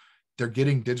list, they're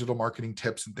getting digital marketing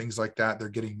tips and things like that. They're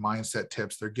getting mindset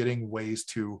tips. They're getting ways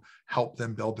to help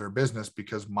them build their business,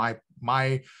 because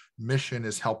my mission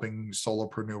is helping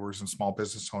solopreneurs and small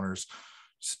business owners,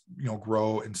 you know,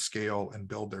 grow and scale and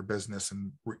build their business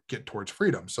and get towards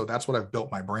freedom. So that's what I've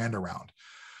built my brand around.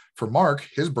 For Mark,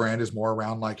 his brand is more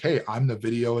around like, hey, I'm the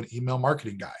video and email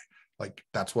marketing guy. Like,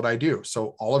 that's what I do.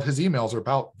 So all of his emails are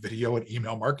about video and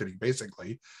email marketing,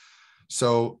 basically.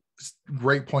 So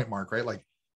great point, Mark, right? Like,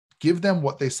 give them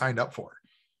what they signed up for.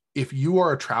 If you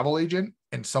are a travel agent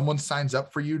and someone signs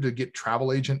up for you to get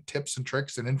travel agent tips and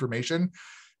tricks and information,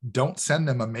 don't send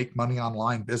them a make money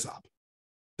online biz op.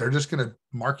 They're just going to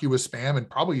mark you as spam and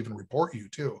probably even report you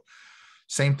too.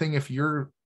 Same thing if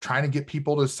you're trying to get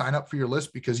people to sign up for your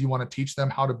list because you want to teach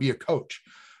them how to be a coach.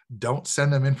 Don't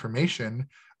send them information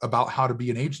about how to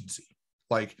be an agency.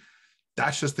 Like,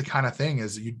 that's just the kind of thing,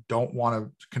 is you don't want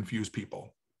to confuse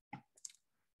people.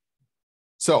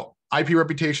 So IP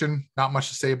reputation, not much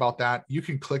to say about that. You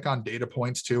can click on data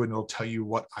points too, and it'll tell you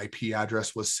what IP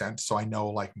address was sent. So I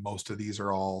know like most of these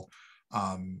are all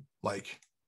like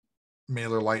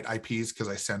MailerLite IPs, because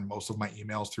I send most of my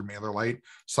emails through MailerLite.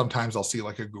 Sometimes I'll see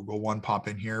like a Google one pop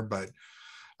in here, but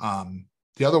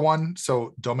the other one,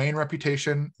 so domain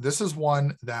reputation, this is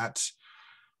one that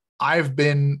I've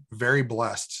been very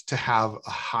blessed to have a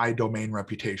high domain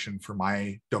reputation for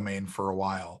my domain for a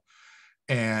while.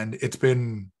 And it's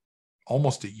been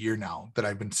almost a year now that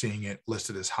I've been seeing it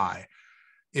listed as high.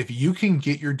 If you can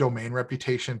get your domain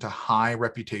reputation to high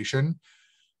reputation,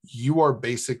 you are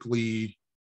basically,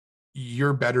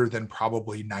 you're better than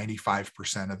probably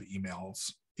 95% of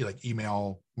emails, like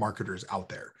email marketers out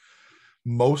there.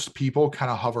 Most people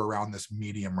kind of hover around this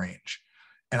medium range.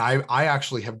 And I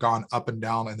actually have gone up and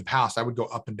down in the past. I would go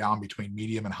up and down between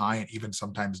medium and high, and even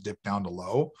sometimes dip down to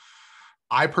low.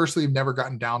 I personally have never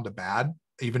gotten down to bad,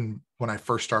 even when I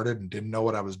first started and didn't know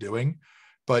what I was doing.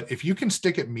 But if you can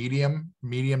stick at medium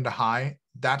to high,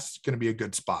 that's going to be a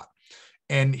good spot.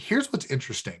 And here's what's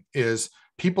interesting is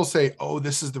people say, oh,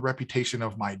 this is the reputation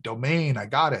of my domain. I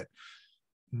got it.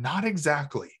 Not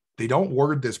exactly. They don't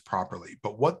word this properly.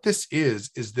 But what this is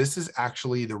this is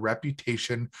actually the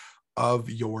reputation of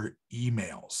your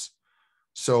emails.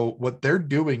 So what they're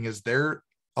doing is they're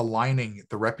aligning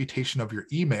the reputation of your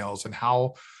emails and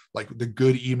how, like, the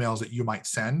good emails that you might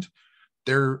send,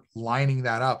 they're lining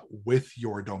that up with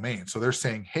your domain. So they're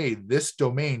saying, hey, this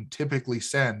domain typically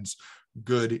sends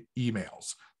good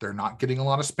emails. They're not getting a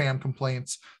lot of spam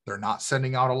complaints. They're not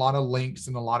sending out a lot of links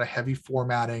and a lot of heavy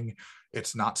formatting.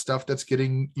 It's not stuff that's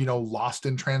getting, you know, lost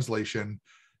in translation.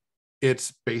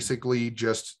 It's basically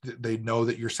just, they know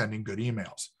that you're sending good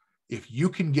emails. If you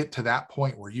can get to that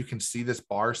point where you can see this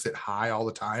bar sit high all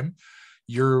the time,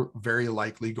 you're very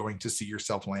likely going to see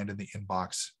yourself land in the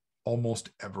inbox almost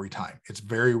every time. It's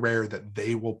very rare that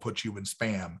they will put you in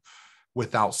spam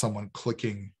without someone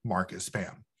clicking mark as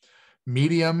spam.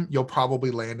 Medium, you'll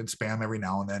probably land in spam every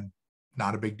now and then.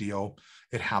 Not a big deal.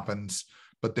 It happens.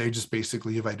 But they just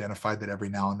basically have identified that every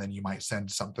now and then you might send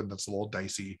something that's a little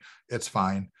dicey. It's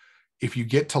fine. If you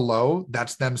get to low,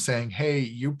 that's them saying, hey,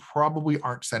 you probably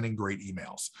aren't sending great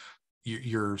emails.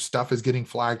 Your stuff is getting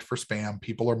flagged for spam.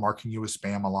 People are marking you as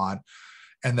spam a lot.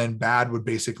 And then bad would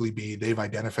basically be they've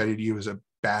identified you as a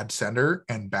bad sender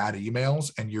and bad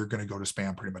emails, and you're going to go to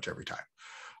spam pretty much every time.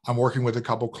 I'm working with a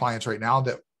couple clients right now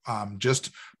that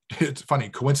it's funny,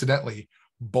 coincidentally,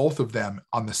 both of them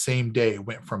on the same day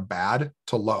went from bad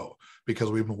to low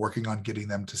because we've been working on getting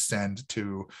them to send to,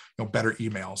 you know, better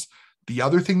emails. The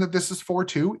other thing that this is for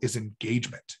too is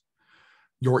engagement.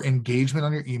 Your engagement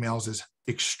on your emails is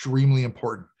extremely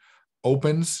important.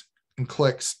 Opens and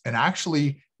clicks. And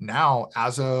actually now,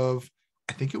 as of,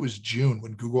 I think it was June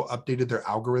when Google updated their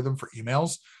algorithm for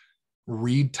emails,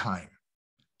 read time.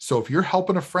 So if you're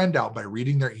helping a friend out by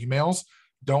reading their emails,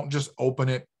 don't just open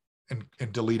it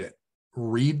and delete it.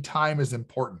 Read time is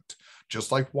important,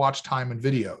 just like watch time in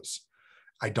videos.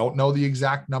 I don't know the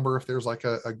exact number, if there's like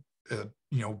a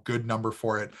good number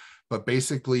for it, but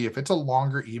basically if it's a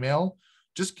longer email,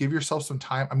 just give yourself some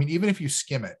time. I mean, even if you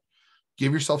skim it,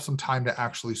 give yourself some time to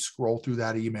actually scroll through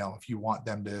that email if you want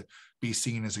them to be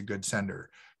seen as a good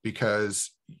sender, because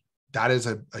that is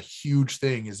a huge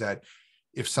thing, is that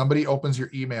if somebody opens your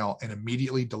email and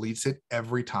immediately deletes it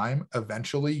every time,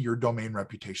 eventually your domain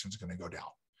reputation is going to go down.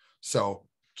 So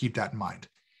keep that in mind.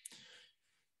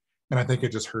 And I think I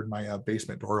just heard my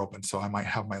basement door open, so I might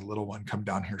have my little one come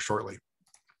down here shortly.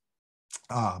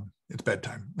 It's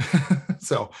bedtime.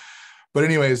 So, but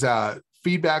anyways,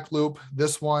 feedback loop,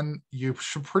 this one, you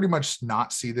should pretty much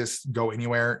not see this go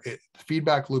anywhere.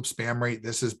 Feedback loop spam rate,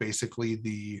 this is basically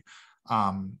the,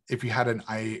 if you had an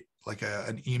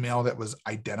email that was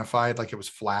identified, like it was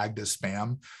flagged as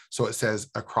spam. So it says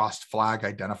across flag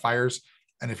identifiers.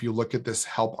 And if you look at this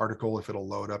help article, if it'll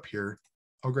load up here,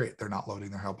 oh, great. They're not loading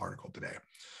their help article today.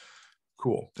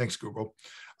 Cool. Thanks, Google.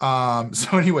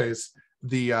 So anyways,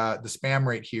 the spam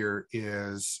rate here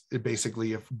is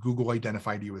basically, if Google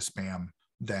identified you as spam,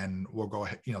 then we'll go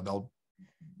ahead, they'll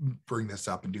bring this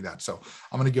up and do that. So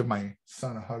I'm going to give my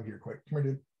son a hug here quick. Come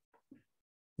here, dude.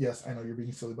 Yes, I know you're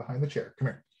being silly behind the chair. Come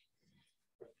here.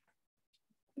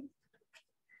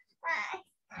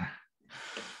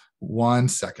 One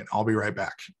second. I'll be right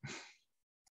back.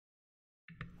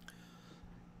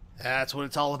 That's what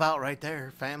it's all about right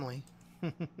there, family.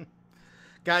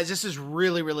 Guys, this is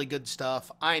really, really good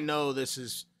stuff. I know this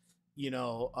is,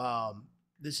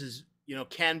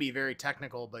 can be very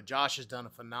technical, but Josh has done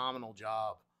a phenomenal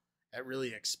job at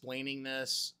really explaining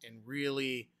this and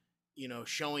really,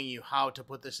 showing you how to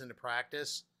put this into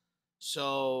practice.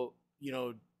 So,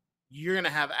 you're going to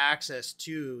have access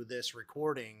to this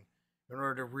recording in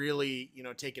order to really,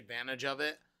 take advantage of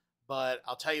it. But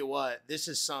I'll tell you what, this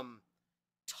is some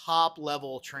top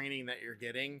level training that you're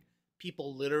getting.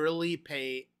 People literally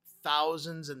pay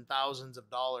thousands and thousands of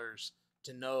dollars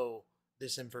to know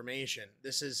this information.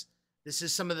 This is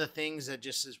some of the things that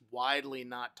just is widely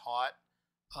not taught.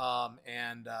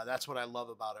 And that's what I love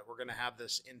about it. We're going to have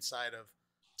this inside of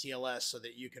TLS so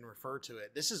that you can refer to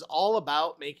it. This is all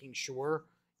about making sure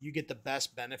you get the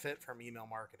best benefit from email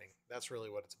marketing. That's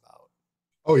really what it's about.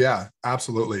 Oh yeah,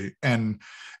 absolutely. And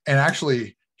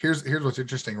actually, here's what's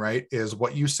interesting, right? Is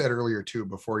what you said earlier too,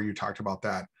 before you talked about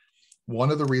that.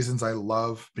 One of the reasons I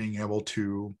love being able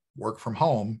to work from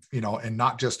home, and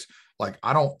not just like,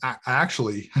 I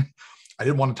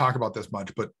didn't want to talk about this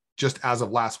much, but just as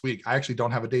of last week, I actually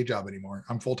don't have a day job anymore.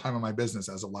 I'm full-time in my business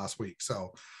as of last week.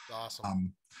 So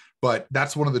awesome. But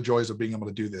that's one of the joys of being able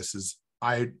to do this, is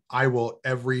I will,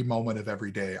 every moment of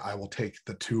every day, I will take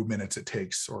the 2 minutes it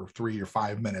takes, or 3 or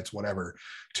 5 minutes, whatever,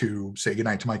 to say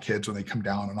goodnight to my kids when they come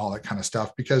down and all that kind of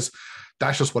stuff, because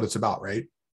that's just what it's about, right?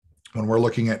 When we're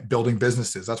looking at building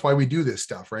businesses, that's why we do this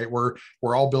stuff, right? We're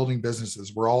all building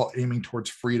businesses. We're all aiming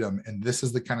towards freedom. And this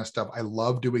is the kind of stuff I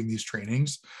love doing, these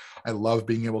trainings. I love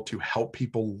being able to help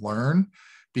people learn,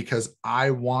 because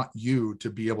I want you to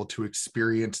be able to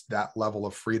experience that level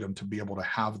of freedom, to be able to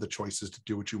have the choices to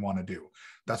do what you want to do.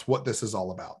 That's what this is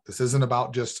all about. This isn't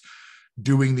about just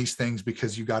doing these things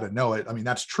because you got to know it. I mean,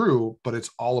 that's true, but it's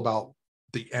all about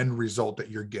the end result that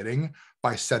you're getting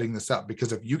by setting this up.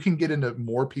 Because if you can get into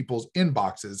more people's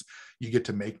inboxes, you get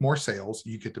to make more sales,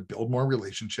 you get to build more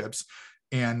relationships.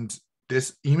 And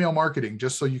this email marketing,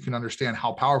 just so you can understand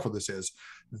how powerful this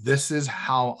is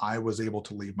how I was able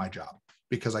to leave my job,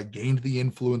 because I gained the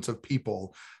influence of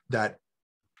people that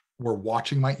were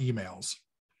watching my emails,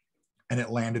 and it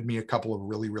landed me a couple of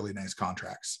really, really nice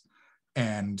contracts.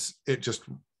 And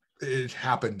it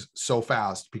happened so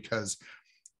fast, because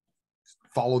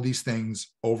follow these things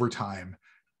over time,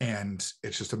 and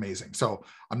it's just amazing. So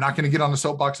I'm not going to get on the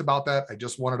soapbox about that. I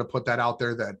just wanted to put that out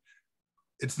there, that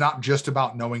it's not just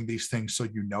about knowing these things so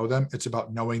you know them. It's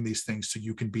about knowing these things so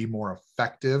you can be more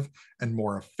effective and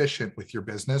more efficient with your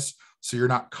business. So you're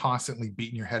not constantly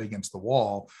beating your head against the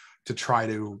wall to try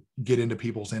to get into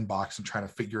people's inbox and try to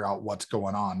figure out what's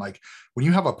going on. Like, when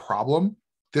you have a problem,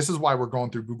 this is why we're going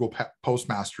through Google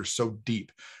Postmasters so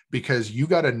deep, because you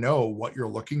got to know what you're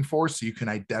looking for so you can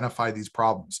identify these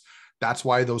problems. That's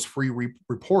why those free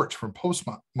reports from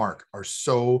Postmark are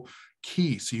so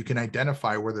key, so you can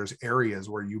identify where there's areas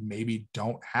where you maybe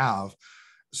don't have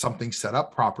something set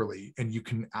up properly, and you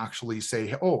can actually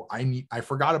say, oh, I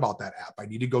forgot about that app, I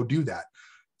need to go do that.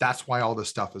 That's why all this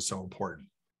stuff is so important.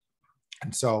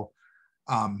 And so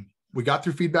we got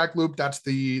through feedback loop. That's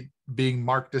the being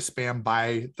marked as spam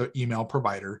by the email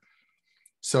provider.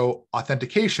 So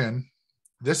authentication,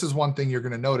 this is one thing you're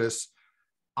going to notice.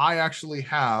 I actually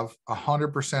have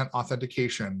 100%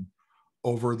 authentication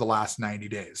over the last 90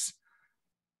 days.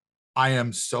 I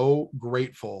am so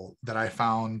grateful that I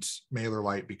found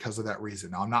MailerLite because of that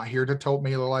reason. Now, I'm not here to tote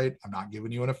MailerLite. I'm not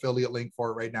giving you an affiliate link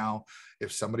for it right now.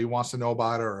 If somebody wants to know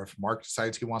about it, or if Mark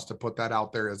decides he wants to put that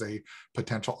out there as a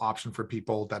potential option for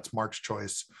people, that's Mark's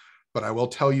choice. But I will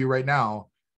tell you right now,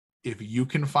 if you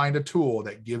can find a tool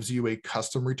that gives you a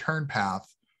custom return path,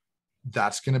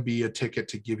 that's going to be a ticket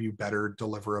to give you better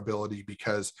deliverability,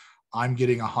 because I'm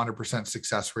getting 100%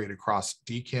 success rate across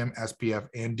DKIM, SPF,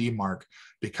 and DMARC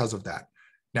because of that.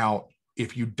 Now,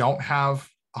 if you don't have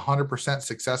 100%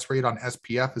 success rate on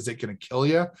SPF, is it going to kill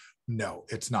you? No,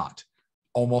 it's not.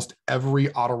 Almost every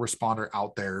autoresponder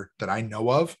out there that I know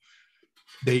of,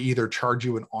 they either charge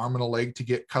you an arm and a leg to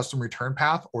get custom return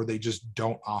path, or they just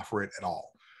don't offer it at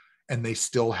all. And they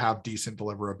still have decent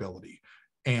deliverability.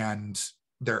 And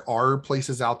there are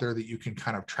places out there that you can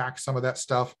kind of track some of that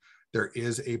stuff. There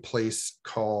is a place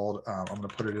called, I'm going to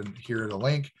put it in here, the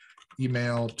link,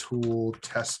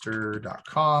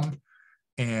 emailtooltester.com.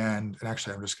 And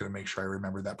actually, I'm just going to make sure I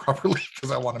remember that properly,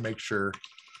 because I want to make sure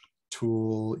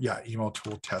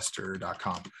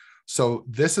emailtooltester.com. So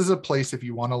this is a place, if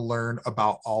you want to learn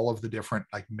about all of the different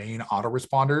like main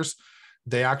autoresponders,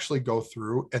 they actually go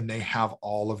through and they have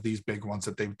all of these big ones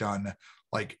that they've done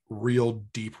like real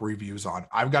deep reviews on.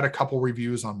 I've got a couple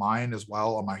reviews on mine as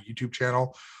well on my YouTube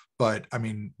channel. But I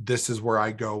mean, this is where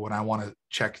I go when I want to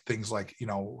check things like, you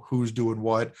know, who's doing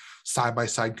what,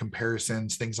 side-by-side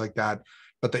comparisons, things like that.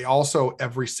 But they also,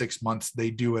 every 6 months,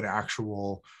 they do an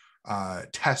actual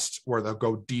test where they'll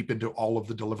go deep into all of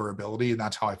the deliverability. And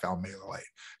that's how I found MailerLite,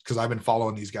 because I've been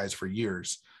following these guys for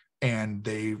years, and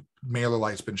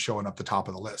MailerLite's been showing up the top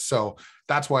of the list. So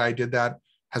that's why I did that.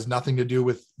 Has nothing to do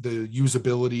with the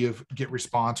usability of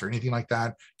GetResponse or anything like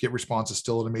that. GetResponse is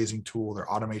still an amazing tool.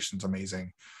 Their automation's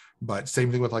amazing. But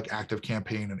same thing with like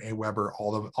ActiveCampaign and Aweber,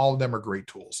 all of them are great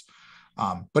tools.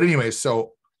 But anyways,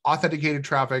 so authenticated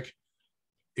traffic,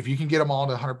 if you can get them all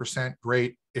to 100%,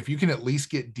 great. If you can at least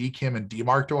get DKIM and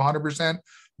DMARC to 100%,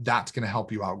 that's going to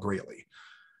help you out greatly.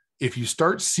 If you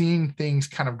start seeing things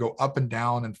kind of go up and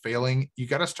down and failing, you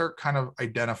got to start kind of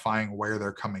identifying where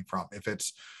they're coming from. If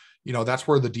it's, you know, that's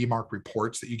where the DMARC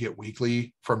reports that you get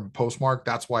weekly from Postmark,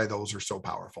 that's why those are so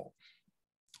powerful.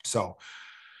 So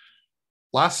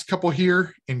last couple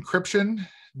here, encryption.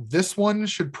 This one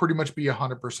should pretty much be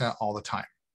 100% all the time.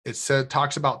 It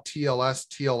talks about TLS.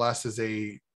 TLS is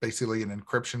basically an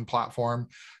encryption platform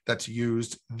that's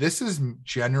used. This is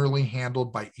generally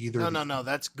handled by either. No.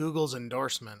 That's Google's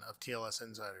endorsement of TLS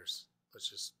Insiders. Let's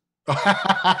just.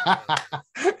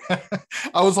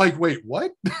 I was like, wait,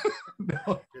 what?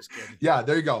 No. Just kidding. Yeah,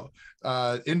 there you go.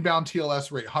 Inbound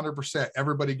TLS rate 100%.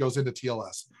 Everybody goes into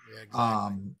TLS. Yeah,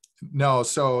 exactly. No,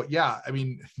 so yeah, I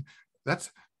mean, that's,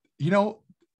 you know,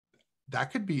 that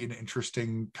could be an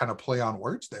interesting kind of play on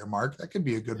words there, Mark. That could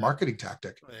be a good marketing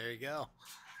tactic. Well, there you go.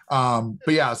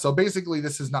 But yeah, so basically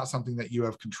this is not something that you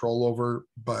have control over,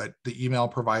 but the email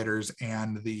providers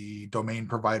and the domain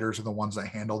providers are the ones that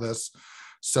handle this.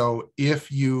 So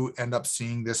if you end up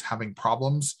seeing this having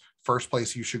problems, first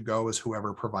place you should go is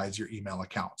whoever provides your email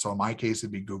account. So in my case,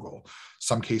 it'd be Google.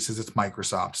 Some cases it's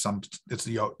Microsoft, some it's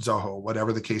Zoho,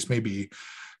 whatever the case may be.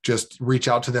 Just reach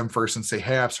out to them first and say,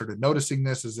 hey, I've started noticing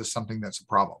this. Is this something that's a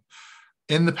problem?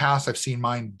 In the past, I've seen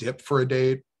mine dip for a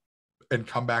day and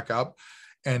come back up.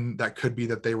 And that could be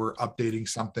that they were updating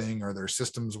something or their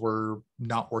systems were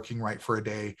not working right for a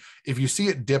day. If you see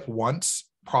it dip once,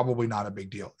 probably not a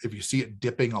big deal. If you see it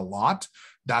dipping a lot,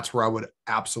 that's where I would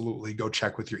absolutely go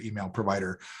check with your email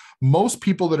provider. Most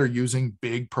people that are using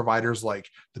big providers like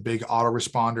the big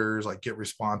autoresponders like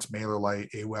GetResponse,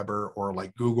 MailerLite, Aweber, or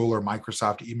like Google or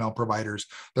Microsoft email providers,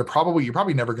 you're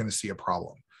probably never going to see a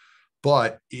problem.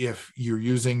 But if you're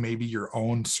using maybe your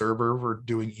own server for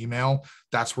doing email,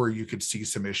 that's where you could see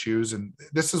some issues. And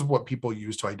this is what people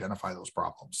use to identify those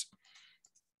problems.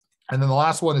 And then the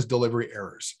last one is delivery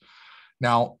errors.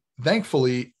 Now,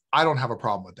 thankfully, I don't have a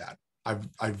problem with that.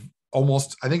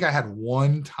 I think I had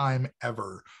one time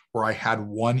ever where I had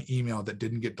one email that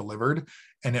didn't get delivered.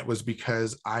 And it was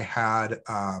because I had,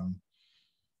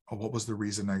 what was the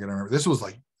reason? I gotta remember. This was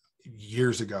like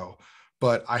years ago,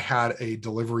 but I had a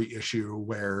delivery issue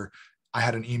where I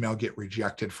had an email get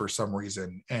rejected for some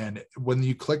reason. And when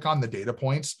you click on the data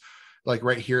points, like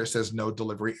right here, it says no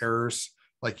delivery errors.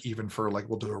 Like even for like,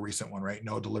 we'll do a recent one, right?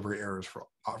 No delivery errors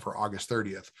for August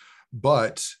 30th,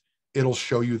 but it'll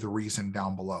show you the reason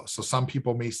down below. So some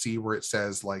people may see where it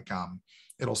says like,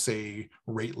 it'll say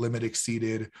rate limit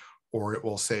exceeded, or it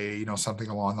will say, you know, something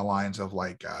along the lines of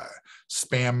like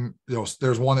spam.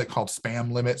 There's one that called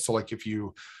spam limit. So like if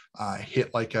you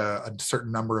hit like a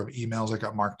certain number of emails that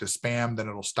got marked as spam, then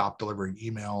it'll stop delivering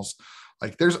emails.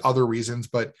 Like there's other reasons,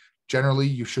 but generally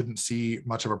you shouldn't see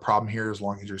much of a problem here as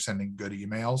long as you're sending good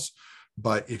emails.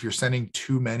 But if you're sending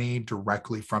too many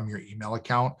directly from your email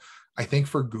account, I think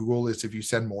for Google is if you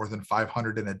send more than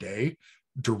 500 in a day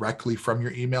directly from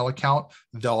your email account,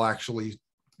 they'll actually,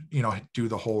 you know, do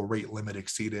the whole rate limit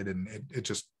exceeded. And it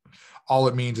just, all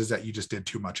it means is that you just did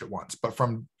too much at once. But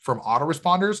from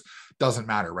autoresponders, doesn't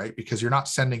matter, right? Because you're not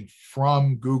sending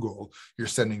from Google, you're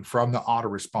sending from the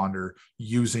autoresponder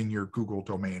using your Google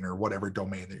domain or whatever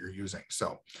domain that you're using.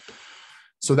 So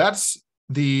that's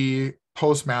the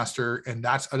Postmaster. And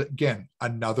that's, again,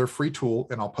 another free tool.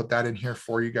 And I'll put that in here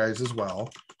for you guys as well,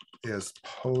 is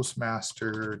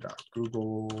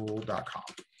postmaster.google.com.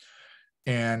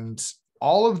 And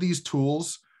all of these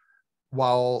tools,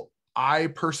 while I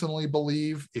personally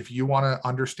believe if you want to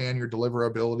understand your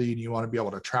deliverability and you want to be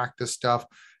able to track this stuff,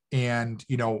 and,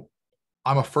 you know,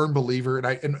 I'm a firm believer,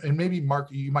 and maybe Mark,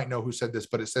 you might know who said this,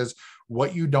 but it says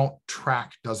what you don't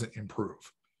track doesn't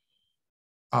improve.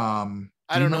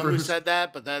 I don't know who said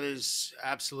that, but that is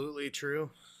absolutely true.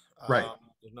 Right.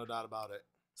 There's no doubt about it.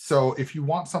 So if you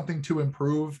want something to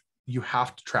improve, you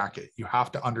have to track it. You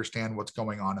have to understand what's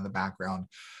going on in the background.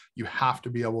 You have to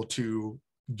be able to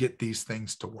get these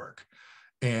things to work.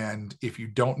 And if you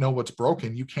don't know what's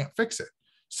broken, you can't fix it.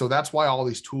 So that's why all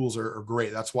these tools are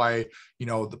great. That's why, you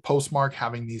know, the Postmark,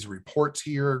 having these reports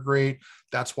here are great.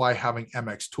 That's why having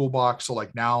MX Toolbox. So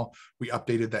like now we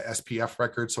updated the SPF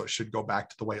record, so it should go back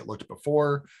to the way it looked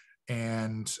before.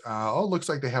 And it looks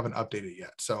like they haven't updated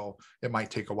yet. So it might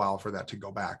take a while for that to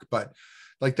go back. But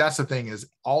like, that's the thing, is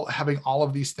having all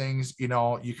of these things, you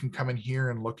know, you can come in here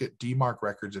and look at DMARC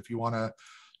records if you want to,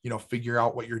 you know, figure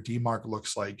out what your DMARC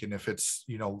looks like. And if it's,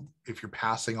 you know, if you're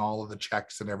passing all of the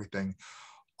checks and everything,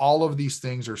 all of these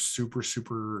things are super,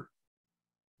 super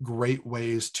great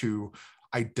ways to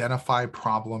identify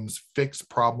problems, fix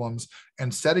problems,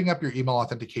 and setting up your email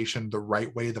authentication the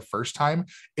right way the first time.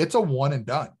 It's a one and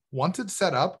done. Once it's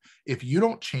set up, if you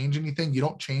don't change anything, you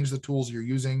don't change the tools you're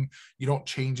using, you don't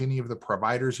change any of the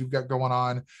providers you've got going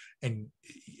on, and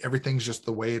everything's just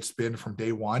the way it's been from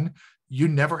day one, you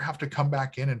never have to come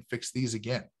back in and fix these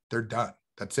again. They're done.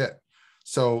 That's it.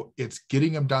 So it's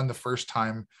getting them done the first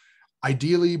time,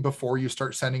 ideally before you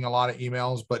start sending a lot of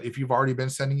emails. But if you've already been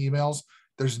sending emails,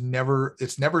 it's never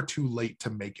too late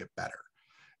to make it better.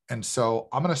 And so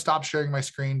I'm going to stop sharing my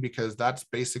screen because that's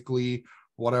basically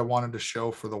what I wanted to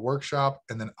show for the workshop.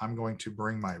 And then I'm going to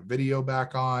bring my video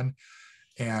back on.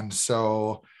 And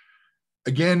so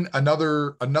again,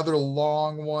 another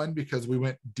long one because we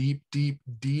went deep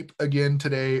again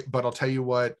today. But I'll tell you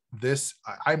what,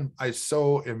 I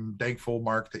so am thankful,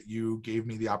 Mark, that you gave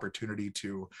me the opportunity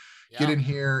to get in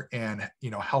here and, you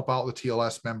know, help out the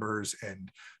TLS members and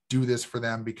do this for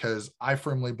them, because I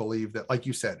firmly believe that, like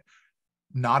you said,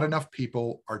 not enough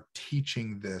people are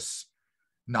teaching this.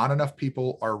 Not enough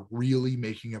people are really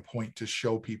making a point to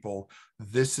show people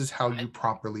this is how you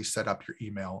properly set up your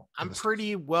email. I'm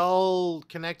pretty well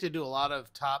connected to a lot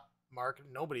of top market.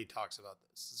 Nobody talks about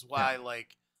this. This is why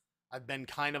I've been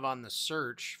kind of on the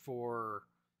search for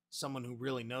someone who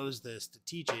really knows this to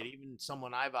teach it, even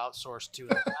someone I've outsourced to in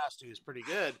the past who is pretty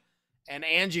good. And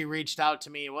Angie reached out to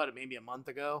me, maybe a month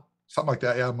ago? Something like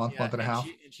that. Yeah, a month and a half.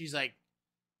 And she's like,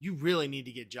 you really need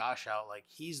to get Josh out. Like,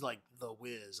 he's like the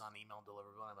whiz on email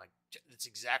deliverability. I'm like, that's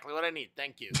exactly what I need.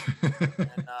 Thank you.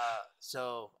 And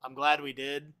so I'm glad we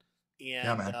did.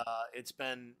 And it's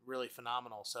been really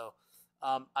phenomenal. So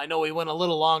I know we went a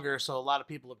little longer, so a lot of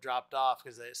people have dropped off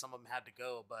because some of them had to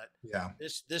go. But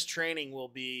this training will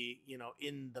be, you know,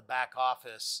 in the back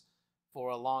office for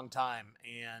a long time.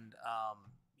 And,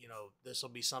 you know, this will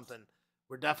be something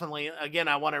we're definitely, again,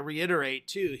 I want to reiterate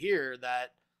too here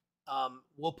that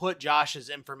we'll put Josh's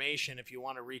information if you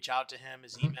want to reach out to him,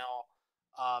 his email.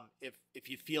 If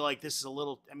you feel like this is a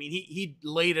little, I mean, he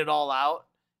laid it all out.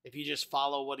 If you just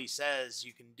follow what he says,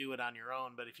 you can do it on your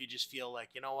own. But if you just feel like,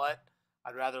 you know what,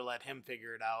 I'd rather let him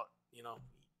figure it out, you know,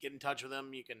 get in touch with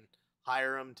him. You can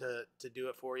hire him to do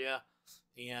it for you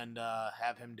and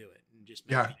have him do it. And just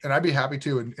and I'd be happy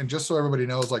to. And just so everybody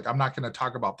knows, like, I'm not going to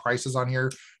talk about prices on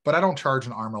here, but I don't charge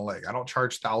an arm and a leg. I don't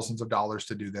charge thousands of dollars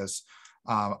to do this.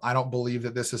 I don't believe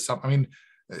that this is something, I mean,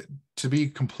 to be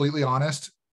completely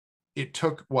honest, it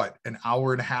took an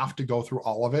hour and a half to go through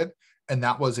all of it. And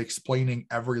that was explaining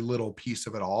every little piece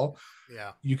of it all.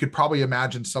 Yeah. You could probably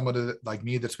imagine someone like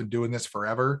me that's been doing this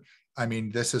forever. I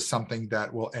mean, this is something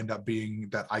that will end up being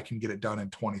that I can get it done in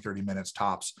 20, 30 minutes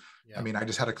tops. Yeah. I mean, I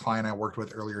just had a client I worked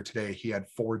with earlier today. He had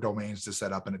 4 domains to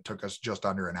set up and it took us just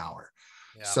under an hour.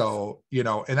 Yeah. So, you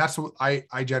know, and that's what I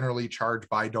generally charge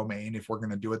by domain if we're going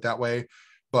to do it that way.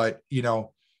 But, you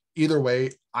know, either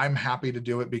way, I'm happy to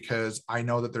do it because I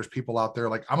know that there's people out there.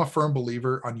 Like, I'm a firm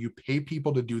believer on you pay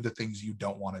people to do the things you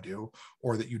don't want to do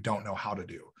or that you don't know how to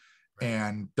do. Right.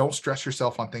 And don't stress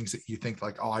yourself on things that you think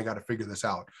like, oh, I got to figure this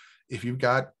out. If you've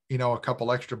got, you know, a couple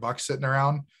extra bucks sitting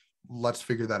around, let's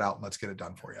figure that out and let's get it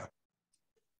done for you.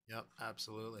 Yep,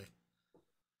 absolutely.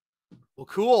 Well,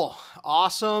 cool.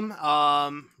 Awesome.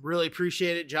 Really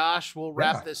appreciate it, Josh. We'll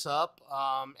wrap this up.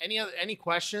 Any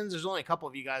questions? There's only a couple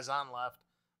of you guys on left,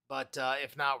 but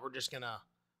if not,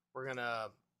 we're gonna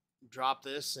drop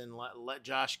this and let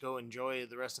Josh go enjoy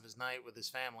the rest of his night with his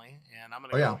family, and I'm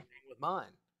gonna go hang with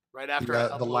mine right after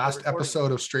the last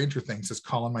episode of Stranger Things is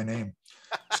calling my name.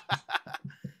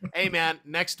 Hey man,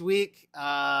 next week,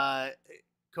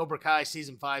 Cobra Kai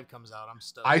season 5 comes out. I'm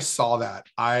stoked. I saw that.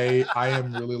 I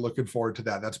am really looking forward to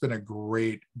that. That's been a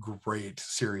great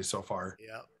series so far.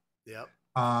 Yep.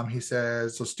 He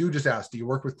says, so Stu just asked, do you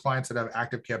work with clients that have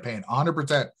active campaign?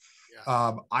 100%.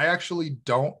 Yeah. I actually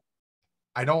don't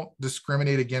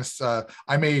discriminate against,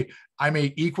 I'm a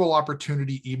equal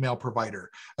opportunity email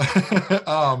provider.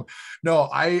 No,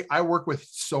 I work with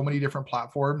so many different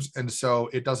platforms. And so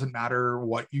it doesn't matter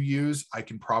what you use. I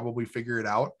can probably figure it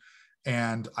out.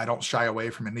 And I don't shy away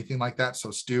from anything like that.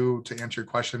 So Stu, to answer your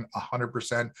question,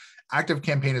 100%. Active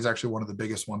campaign is actually one of the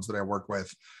biggest ones that I work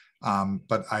with.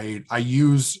 But I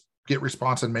use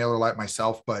GetResponse and MailerLite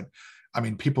myself, but I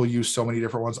mean, people use so many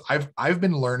different ones. I've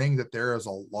been learning that there is a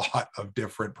lot of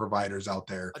different providers out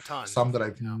there, a ton. Some that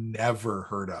I've never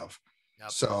heard of.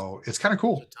 Yep. So it's kind of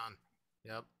cool. A ton.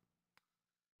 Yep.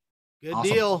 Good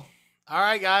awesome. Deal. All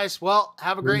right, guys. Well,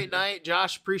 have a great night.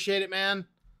 Josh, appreciate it, man.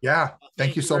 Yeah.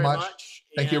 Thank you so much.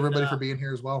 Thank you everybody for being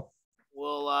here as well.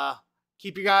 We'll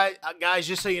keep you guys,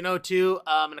 just so you know too,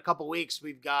 in a couple weeks,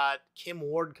 we've got Kim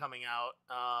Ward coming out.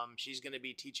 She's going to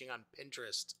be teaching on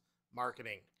Pinterest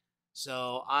marketing.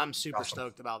 So I'm super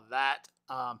stoked about that.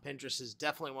 Pinterest is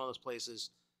definitely one of those places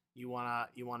you want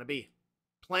to be.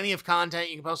 Plenty of content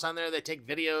you can post on there. They take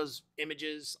videos,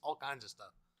 images, all kinds of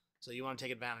stuff. So you want to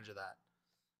take advantage of that.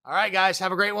 All right, guys,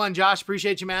 have a great one. Josh,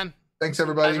 appreciate you, man. Thanks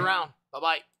everybody. See you guys around.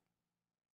 Bye-bye.